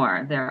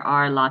anymore. There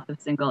are lots of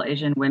single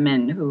Asian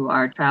women who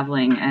are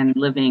traveling and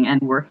living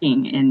and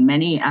working in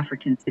many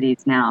African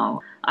cities now,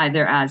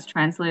 either as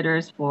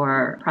translators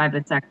for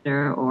private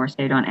sector or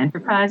state-owned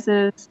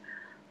enterprises,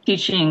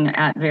 teaching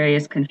at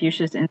various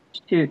Confucius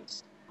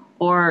institutes,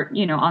 or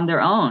on their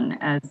own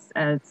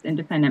as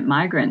independent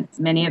migrants.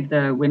 Many of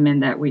the women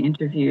that we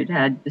interviewed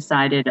had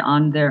decided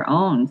on their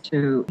own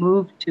to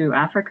move to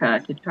Africa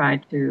to try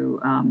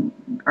to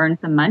earn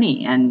some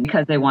money, and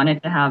because they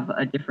wanted to have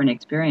a different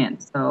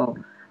experience. So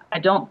I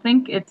don't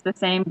think it's the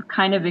same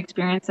kind of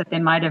experience that they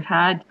might have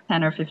had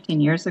 10 or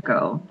 15 years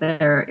ago.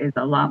 There is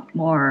a lot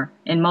more,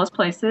 in most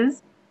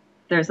places,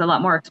 there's a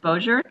lot more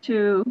exposure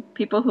to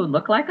people who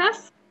look like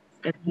us.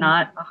 It's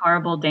not a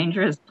horrible,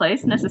 dangerous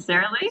place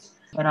necessarily.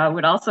 But I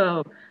would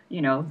also,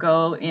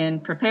 go in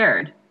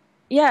prepared.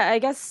 Yeah, I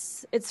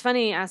guess it's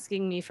funny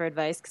asking me for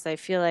advice because I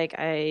feel like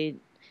I'm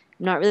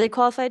not really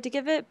qualified to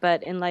give it,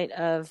 but in light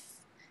of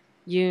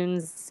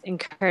Yoon's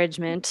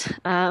encouragement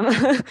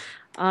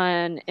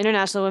on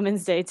International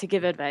Women's Day to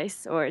give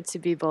advice or to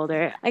be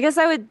bolder, I guess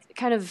I would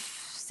kind of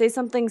say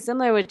something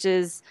similar, which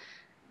is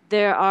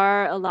there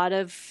are a lot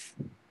of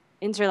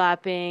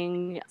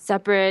interlapping,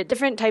 separate,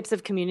 different types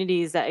of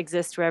communities that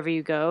exist wherever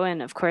you go.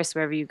 And of course,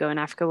 wherever you go in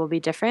Africa will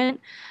be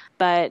different.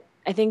 But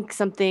I think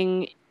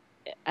something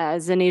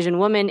as an Asian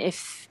woman,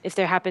 if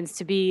there happens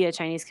to be a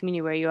Chinese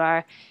community where you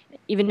are,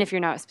 even if you're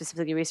not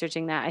specifically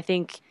researching that, I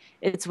think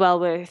it's well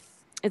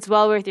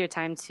worth your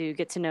time to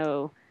get to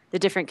know the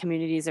different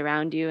communities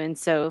around you. And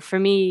so for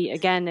me,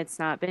 again, it's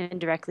not been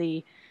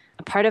directly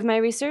a part of my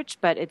research,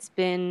 but it's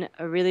been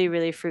a really,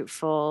 really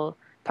fruitful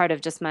part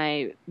of just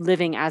my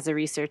living as a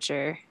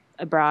researcher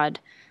abroad,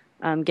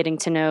 getting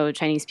to know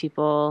Chinese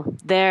people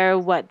there,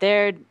 what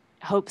their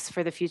hopes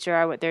for the future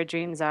are, what their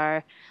dreams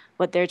are,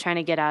 what they're trying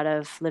to get out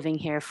of living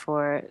there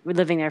for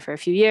a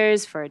few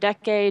years, for a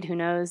decade, who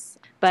knows.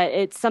 But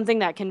it's something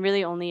that can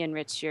really only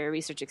enrich your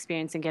research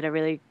experience and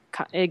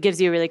it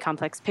gives you a really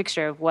complex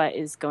picture of what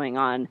is going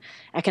on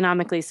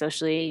economically,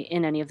 socially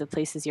in any of the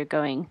places you're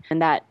going. And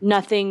that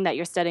nothing that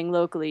you're studying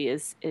locally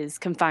is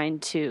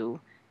confined to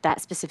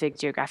that specific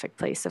geographic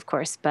place, of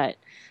course. But,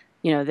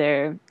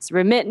 there's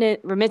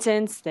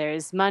remittance,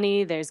 there's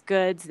money, there's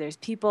goods, there's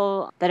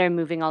people that are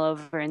moving all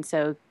over. And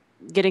so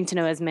getting to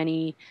know as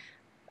many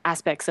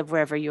aspects of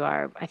wherever you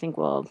are, I think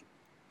will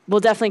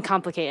definitely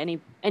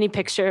complicate any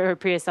picture or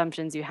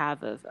pre-assumptions you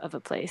have of a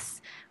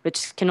place,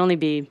 which can only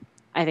be,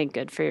 I think,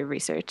 good for your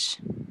research.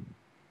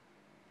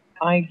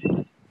 I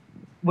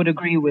would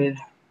agree with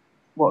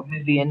what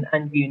Vivian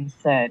and Yoon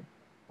said,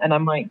 and I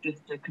might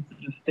just to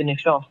sort of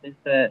finish off is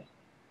that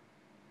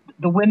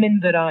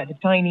the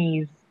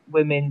Chinese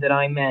women that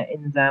I met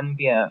in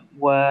Zambia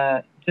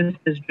were just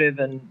as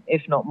driven,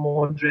 if not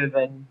more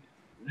driven,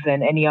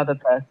 than any other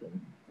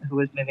person who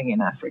was living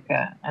in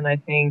Africa. And I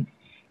think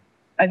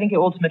it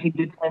ultimately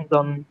depends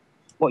on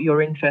what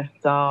your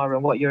interests are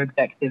and what your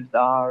objectives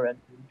are and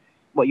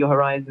what your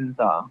horizons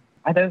are.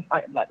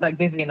 Like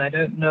Vivian, I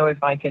don't know if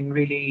I'm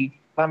really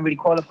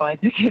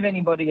qualified to give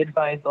anybody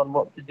advice on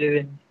what to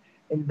do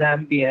in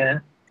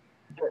Zambia.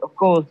 But of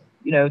course,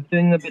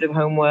 doing a bit of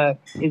homework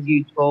is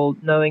useful,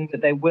 knowing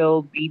that there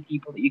will be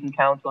people that you can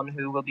count on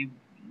who will be,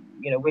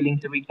 willing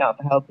to reach out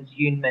for help, as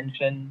Yoon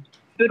mentioned.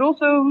 But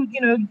also,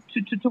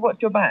 to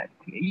watch your back.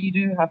 You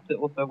do have to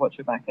also watch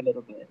your back a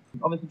little bit.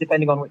 Obviously,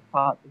 depending on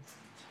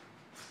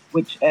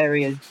which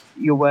areas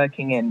you're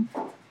working in.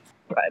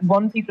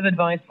 One piece of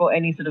advice for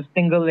any sort of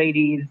single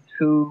ladies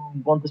who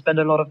want to spend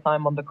a lot of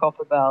time on the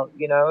copper belt,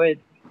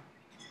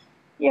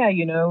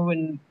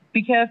 and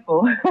be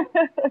careful.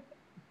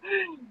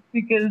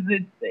 Because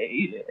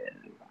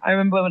I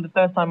remember when the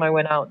first time I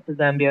went out to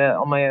Zambia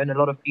on my own, a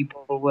lot of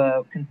people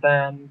were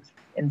concerned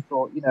and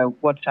thought,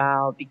 watch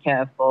out, be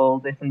careful,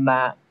 this and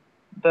that.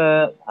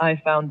 But I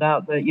found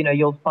out that,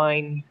 you'll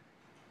find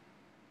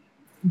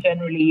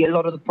generally a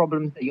lot of the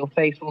problems that you'll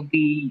face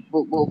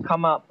will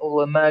come up or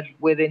will emerge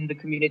within the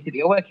community that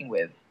you're working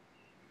with.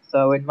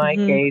 So in my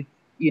case,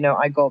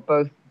 I got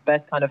both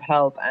best kind of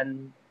help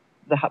and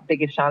the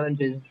biggest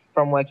challenges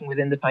from working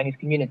within the Chinese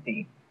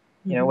community,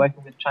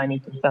 working with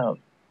Chinese themselves.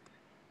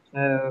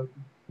 So,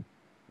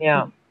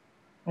 yeah,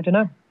 I don't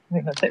know. I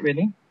think that's it,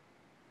 really.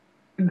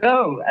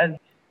 Go, as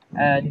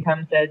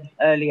Nikam said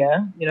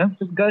earlier,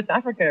 just go to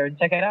Africa and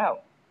check it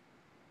out.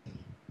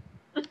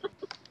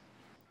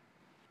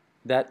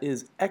 That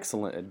is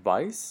excellent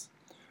advice.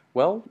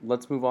 Well,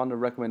 let's move on to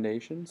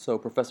recommendations. So,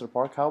 Professor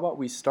Park, how about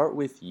we start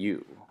with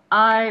you?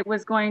 I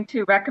was going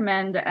to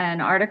recommend an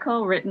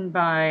article written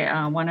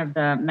by one of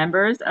the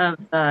members of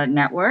the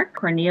network,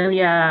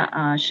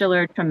 Cornelia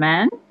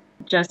Schiller-Treman.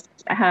 Just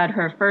had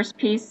her first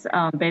piece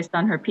based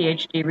on her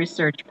PhD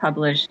research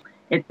published.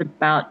 It's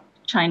about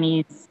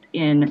Chinese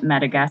in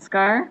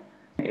Madagascar.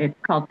 It's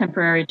called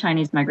Temporary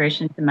Chinese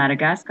Migration to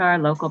Madagascar,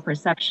 Local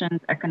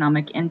Perceptions,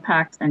 Economic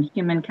Impacts, and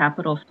Human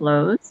Capital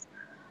Flows,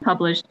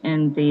 published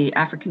in the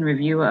African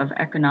Review of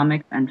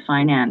Economics and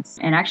Finance,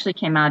 and actually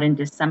came out in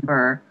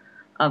December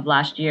of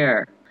last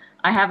year.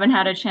 I haven't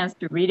had a chance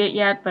to read it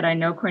yet, but I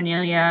know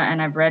Cornelia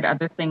and I've read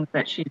other things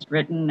that she's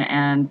written,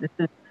 and this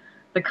is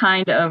the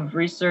kind of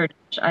research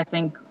I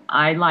think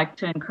I like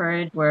to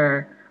encourage,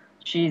 where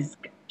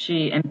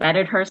she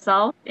embedded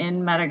herself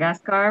in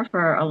Madagascar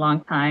for a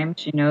long time.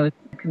 She knows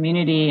the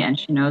community and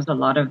she knows a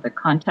lot of the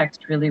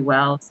context really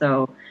well.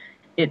 So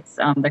it's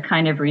the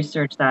kind of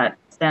research that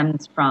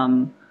stems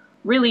from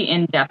really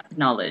in-depth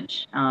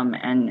knowledge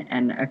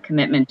and a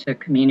commitment to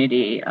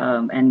community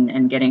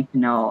and getting to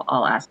know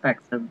all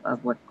aspects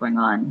of what's going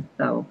on.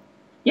 So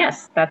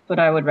yes, that's what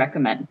I would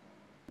recommend.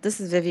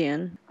 This is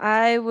Vivian.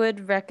 I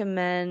would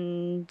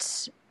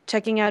recommend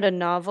checking out a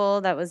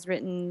novel that was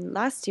written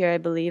last year, I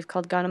believe,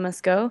 called Ghana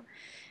Must Go.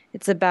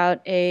 It's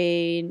about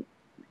a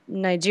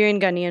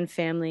Nigerian Ghanaian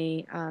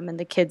family, and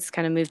the kids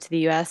kind of moved to the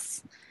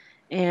U.S.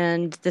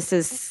 And this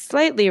is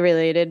slightly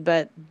related,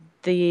 but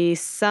the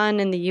son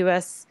in the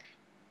U.S.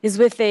 is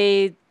with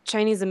a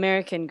Chinese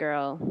American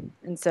girl.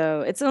 And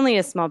so it's only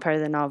a small part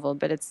of the novel,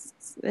 but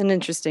it's an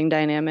interesting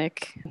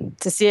dynamic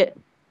to see it.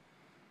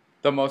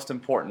 The most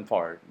important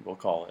part, we'll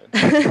call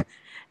it.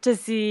 to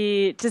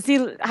see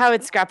how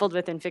it's grappled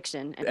with in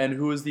fiction. And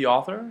who is the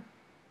author?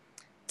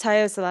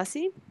 Tayo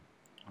Selassie.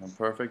 Oh,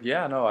 perfect.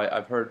 Yeah, no,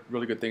 I've heard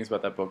really good things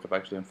about that book. I've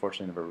actually,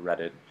 unfortunately, never read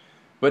it.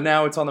 But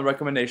now it's on the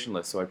recommendation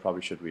list, so I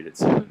probably should read it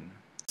soon.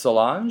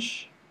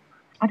 Solange?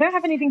 I don't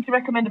have anything to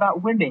recommend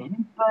about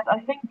women, but I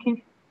think if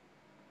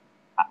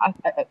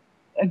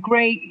a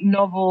great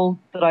novel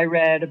that I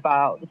read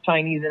about the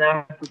Chinese in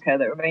Africa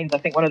that remains, I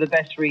think, one of the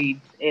best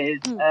reads is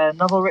a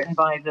novel written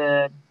by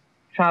the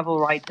travel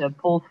writer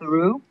Paul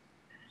Theroux.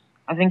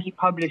 I think he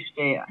published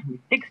it in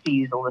the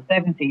 60s or the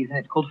 70s, and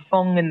it's called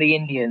Fong and the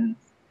Indians.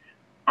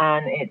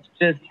 And it's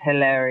just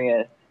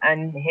hilarious.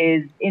 And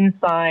his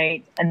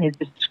insight and his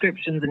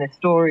descriptions and his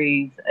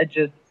stories are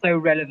just so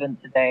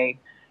relevant today.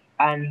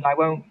 And I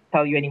won't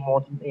tell you any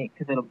more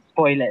because it'll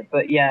spoil it.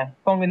 But yeah,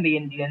 Fong and the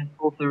Indians,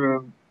 Paul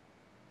Theroux,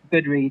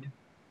 good read.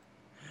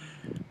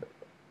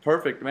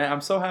 Perfect, man.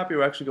 I'm so happy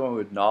we're actually going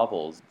with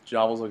novels.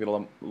 Novels will get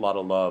a lot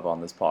of love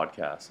on this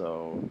podcast.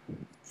 So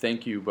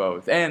thank you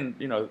both. And,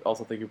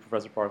 also thank you,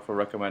 Professor Park, for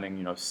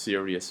recommending,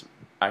 serious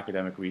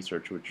academic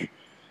research, which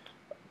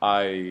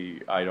I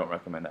don't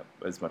recommend that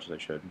as much as I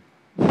should.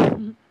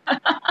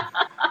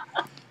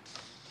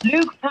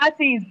 Luke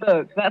Patty's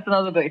book, that's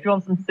another book. If you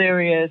want some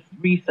serious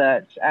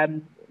research,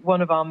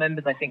 one of our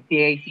members, I think, the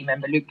AAC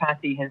member, Luke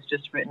Patty, has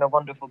just written a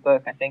wonderful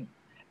book, I think,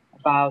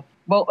 about,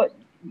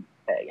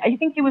 I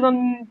think he was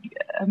on...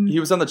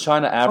 he was on the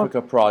China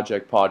Africa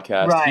Project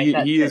podcast.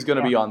 Right, he is going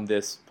to be on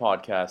this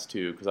podcast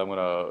too, because I'm going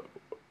to...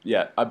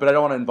 Yeah, but I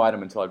don't want to invite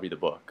him until I read the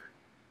book.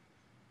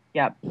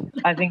 Yeah,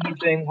 I think he's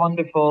doing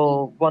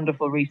wonderful,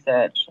 wonderful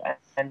research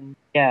and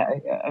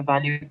a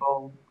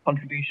valuable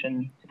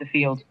contribution to the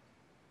field.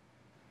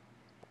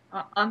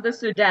 On the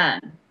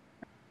Sudan.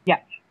 Yeah,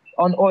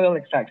 on oil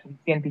extraction,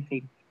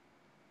 CNPC.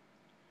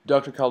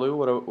 Dr.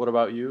 Kalu, what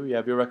about you? You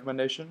have your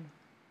recommendation?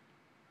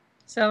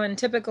 So in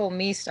typical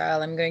me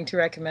style, I'm going to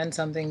recommend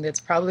something that's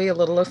probably a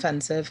little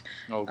offensive.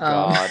 Oh,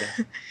 God.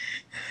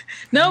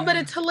 No, but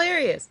it's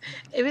hilarious.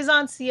 It was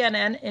on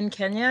CNN in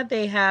Kenya.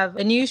 They have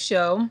a new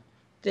show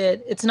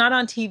that it's not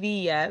on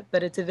TV yet,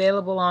 but it's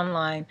available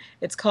online.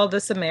 It's called The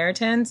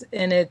Samaritans,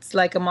 and it's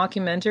like a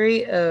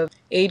mockumentary of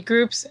aid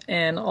groups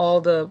and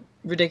all the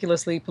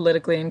ridiculously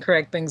politically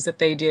incorrect things that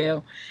they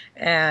do.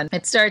 And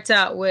it starts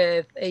out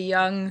with a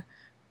young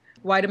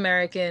white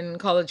American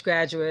college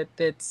graduate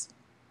that's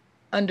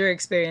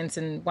underexperienced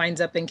and winds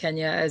up in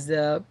Kenya as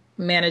the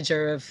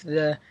manager of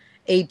the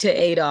Aid to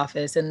Aid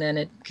office, and then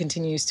it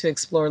continues to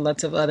explore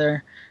lots of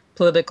other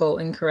political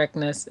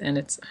incorrectness, and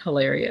it's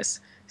hilarious.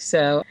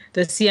 So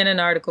the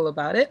CNN article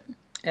about it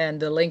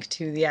and the link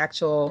to the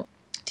actual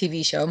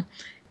TV show,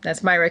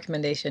 that's my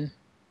recommendation.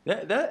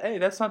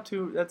 That's not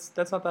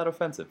that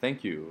offensive.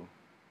 Thank you.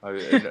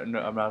 I'm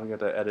not going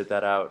to edit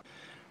that out.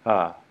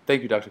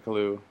 Thank you, Dr.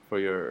 Kalu, for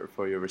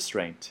your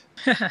restraint.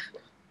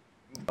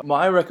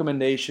 My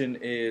recommendation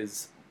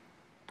is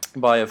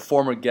by a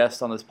former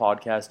guest on this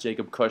podcast,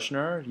 Jacob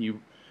Kushner. He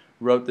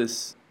wrote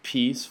this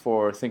piece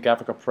for Think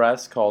Africa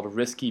Press called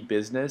 "Risky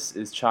Business: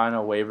 Is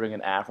China Wavering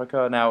in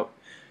Africa?" Now,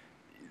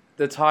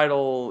 the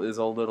title is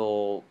a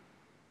little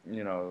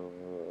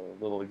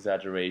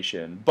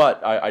exaggeration,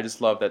 but I just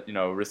love that,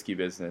 risky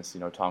business,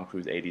 Tom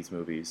Cruise 80s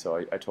movie.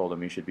 So I told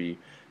him he should be,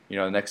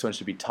 the next one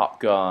should be Top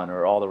Gun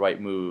or All the Right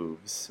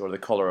Moves or The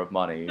Color of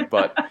Money.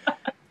 But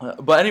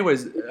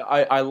anyways,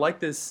 I like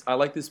this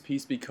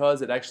piece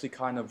because it actually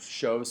kind of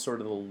shows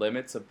sort of the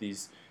limits of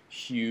these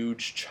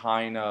huge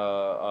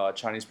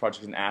Chinese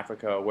projects in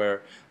Africa,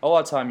 where a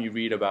lot of time you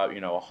read about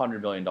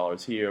 $100 million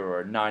here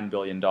or $9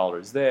 billion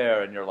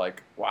there, and you're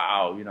like,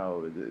 wow,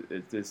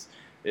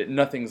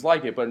 nothing's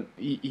like it. But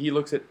he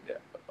looks at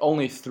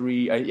only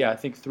I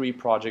think three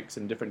projects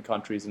in different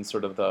countries, and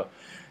sort of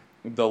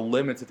the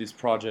limits that these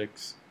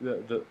projects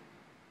the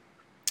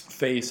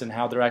face and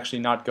how they're actually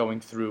not going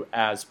through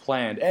as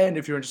planned. And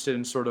if you're interested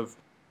in sort of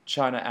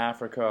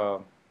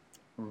China-Africa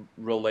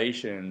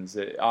relations,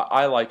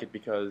 I like it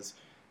because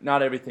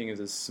not everything is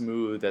as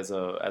smooth as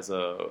a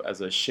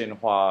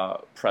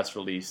Xinhua press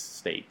release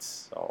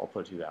states. I'll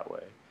put it to you that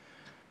way.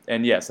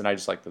 And yes, and I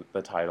just like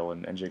the title,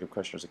 and Jacob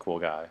Kushner's a cool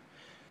guy.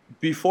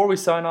 Before we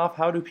sign off,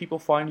 how do people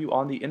find you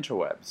on the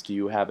interwebs? Do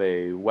you have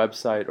a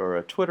website or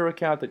a Twitter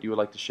account that you would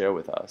like to share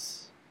with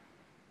us?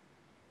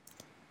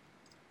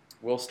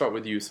 We'll start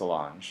with you,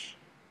 Solange.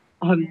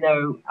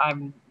 No,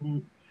 I'm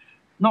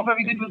not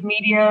very good with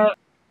media.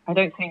 I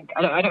don't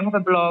have a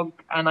blog,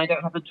 and I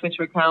don't have a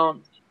Twitter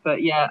account.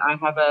 But yeah, I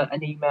have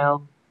an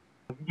email.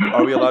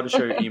 Are we allowed to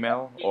share your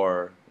email,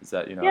 or is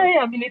that Yeah.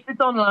 I mean, it's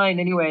online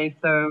anyway,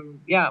 so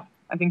yeah,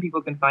 I think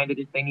people can find it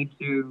if they need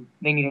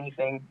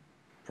anything.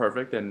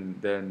 Perfect, and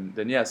then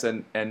yes,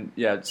 and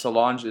yeah,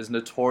 Solange is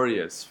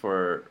notorious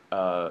for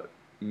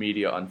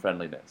media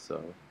unfriendliness.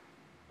 So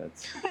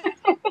that's.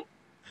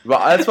 Well,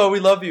 that's why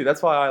we love you.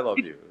 That's why I love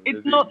you.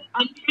 It's not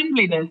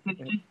unfriendliness. It's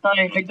just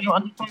I don't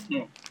understand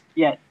it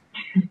yet.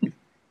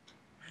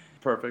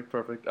 Perfect.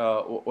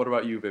 What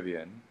about you,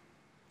 Vivian?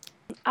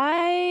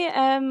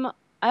 I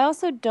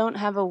also don't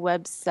have a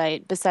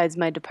website besides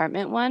my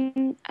department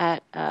one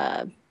at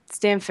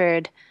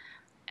Stanford.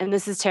 And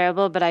this is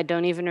terrible, but I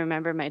don't even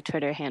remember my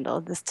Twitter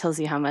handle. This tells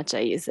you how much I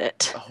use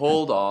it.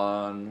 Hold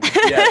on.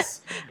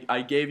 Yes,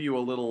 I gave you a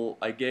little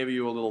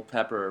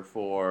pepper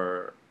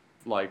for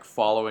like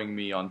following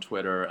me on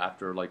Twitter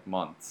after like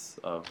months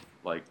of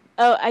like.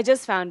 Oh, I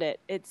just found it.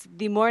 It's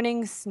The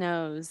Morning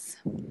Snows.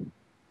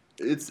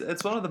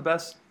 It's one of the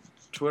best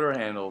Twitter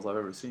handles I've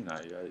ever seen.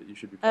 You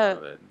should be proud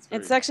of it.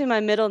 It's actually my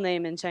middle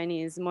name in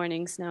Chinese,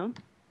 Morning Snow.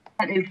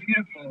 That is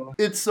beautiful.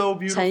 It's so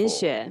beautiful. 陈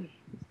雪.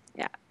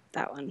 Yeah,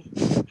 that one.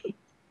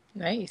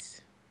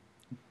 Nice.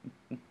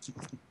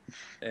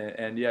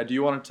 And yeah, do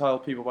you want to tell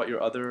people about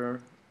your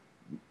other,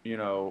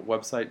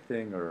 website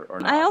thing or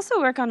not? I also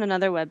work on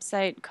another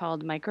website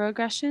called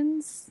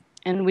Microaggressions,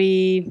 and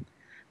we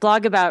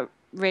blog about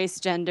race,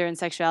 gender, and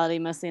sexuality,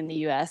 mostly in the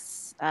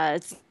U.S.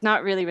 It's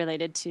not really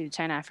related to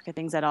China-Africa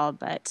things at all,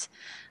 but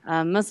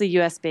mostly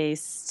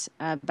U.S.-based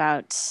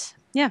about,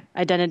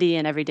 identity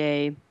and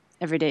everyday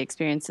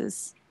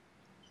experiences.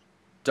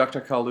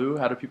 Dr. Kalu,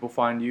 how do people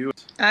find you?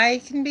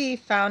 I can be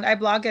found, I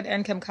blog at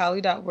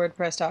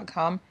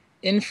nkemkalu.wordpress.com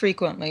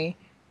infrequently,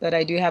 but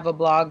I do have a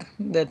blog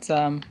that's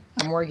I'm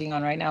working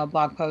on right now, a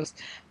blog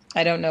post.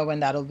 I don't know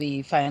when that'll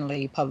be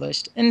finally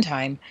published in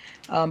time,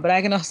 but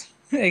I can also,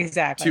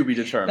 exactly. To be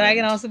determined. But I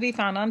can also be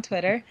found on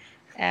Twitter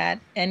at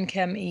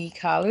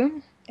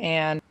nkemekalu,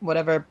 and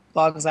whatever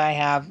blogs I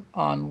have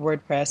on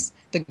WordPress,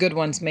 the good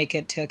ones make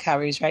it to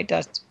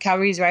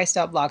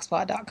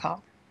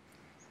cowriesrice.blogspot.com.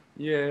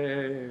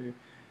 Yay.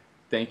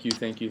 Thank you.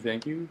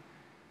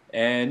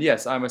 And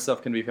yes, I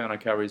myself can be found on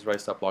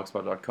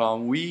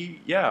cowriesrice.blogspot.com.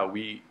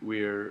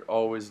 We're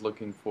always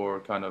looking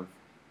for kind of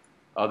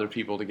other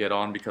people to get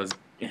on because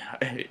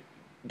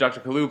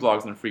Dr. Kalu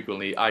blogs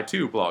infrequently. I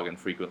too blog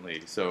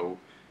infrequently. So,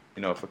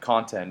 for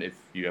content, if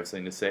you have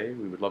something to say,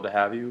 we would love to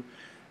have you.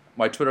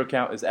 My Twitter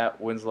account is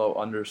at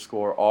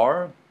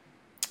Winslow_R.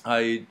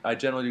 I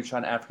generally do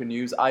China African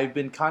news. I've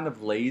been kind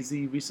of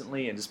lazy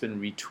recently and just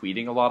been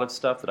retweeting a lot of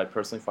stuff that I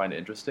personally find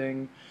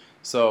interesting.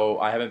 So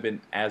I haven't been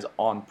as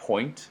on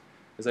point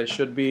as I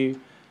should be.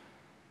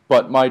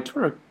 But my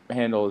Twitter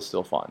handle is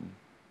still fun.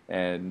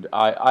 And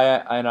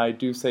I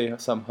do say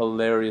some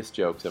hilarious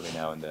jokes every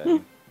now and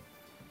then.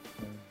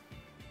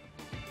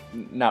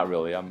 Not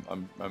really. I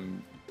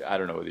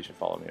don't know whether you should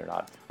follow me or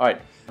not. All right,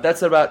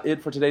 that's about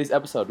it for today's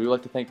episode. We would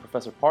like to thank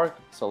Professor Park,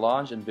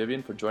 Solange, and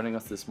Vivian for joining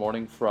us this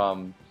morning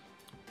from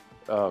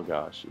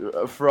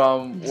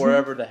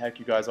wherever the heck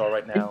you guys are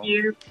right now. Thank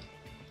you.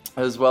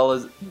 As well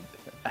as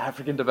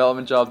African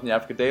Development Jobs in the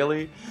Africa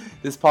Daily.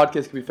 This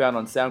podcast can be found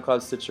on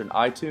SoundCloud, Stitcher, and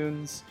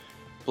iTunes.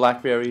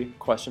 BlackBerry ?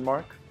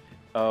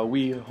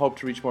 We hope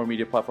to reach more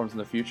media platforms in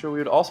the future. We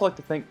would also like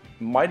to thank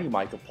Mighty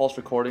Mike of Pulse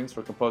Recordings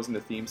for composing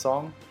the theme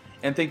song.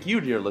 And thank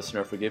you, dear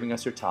listener, for giving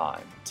us your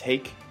time.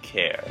 Take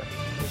care.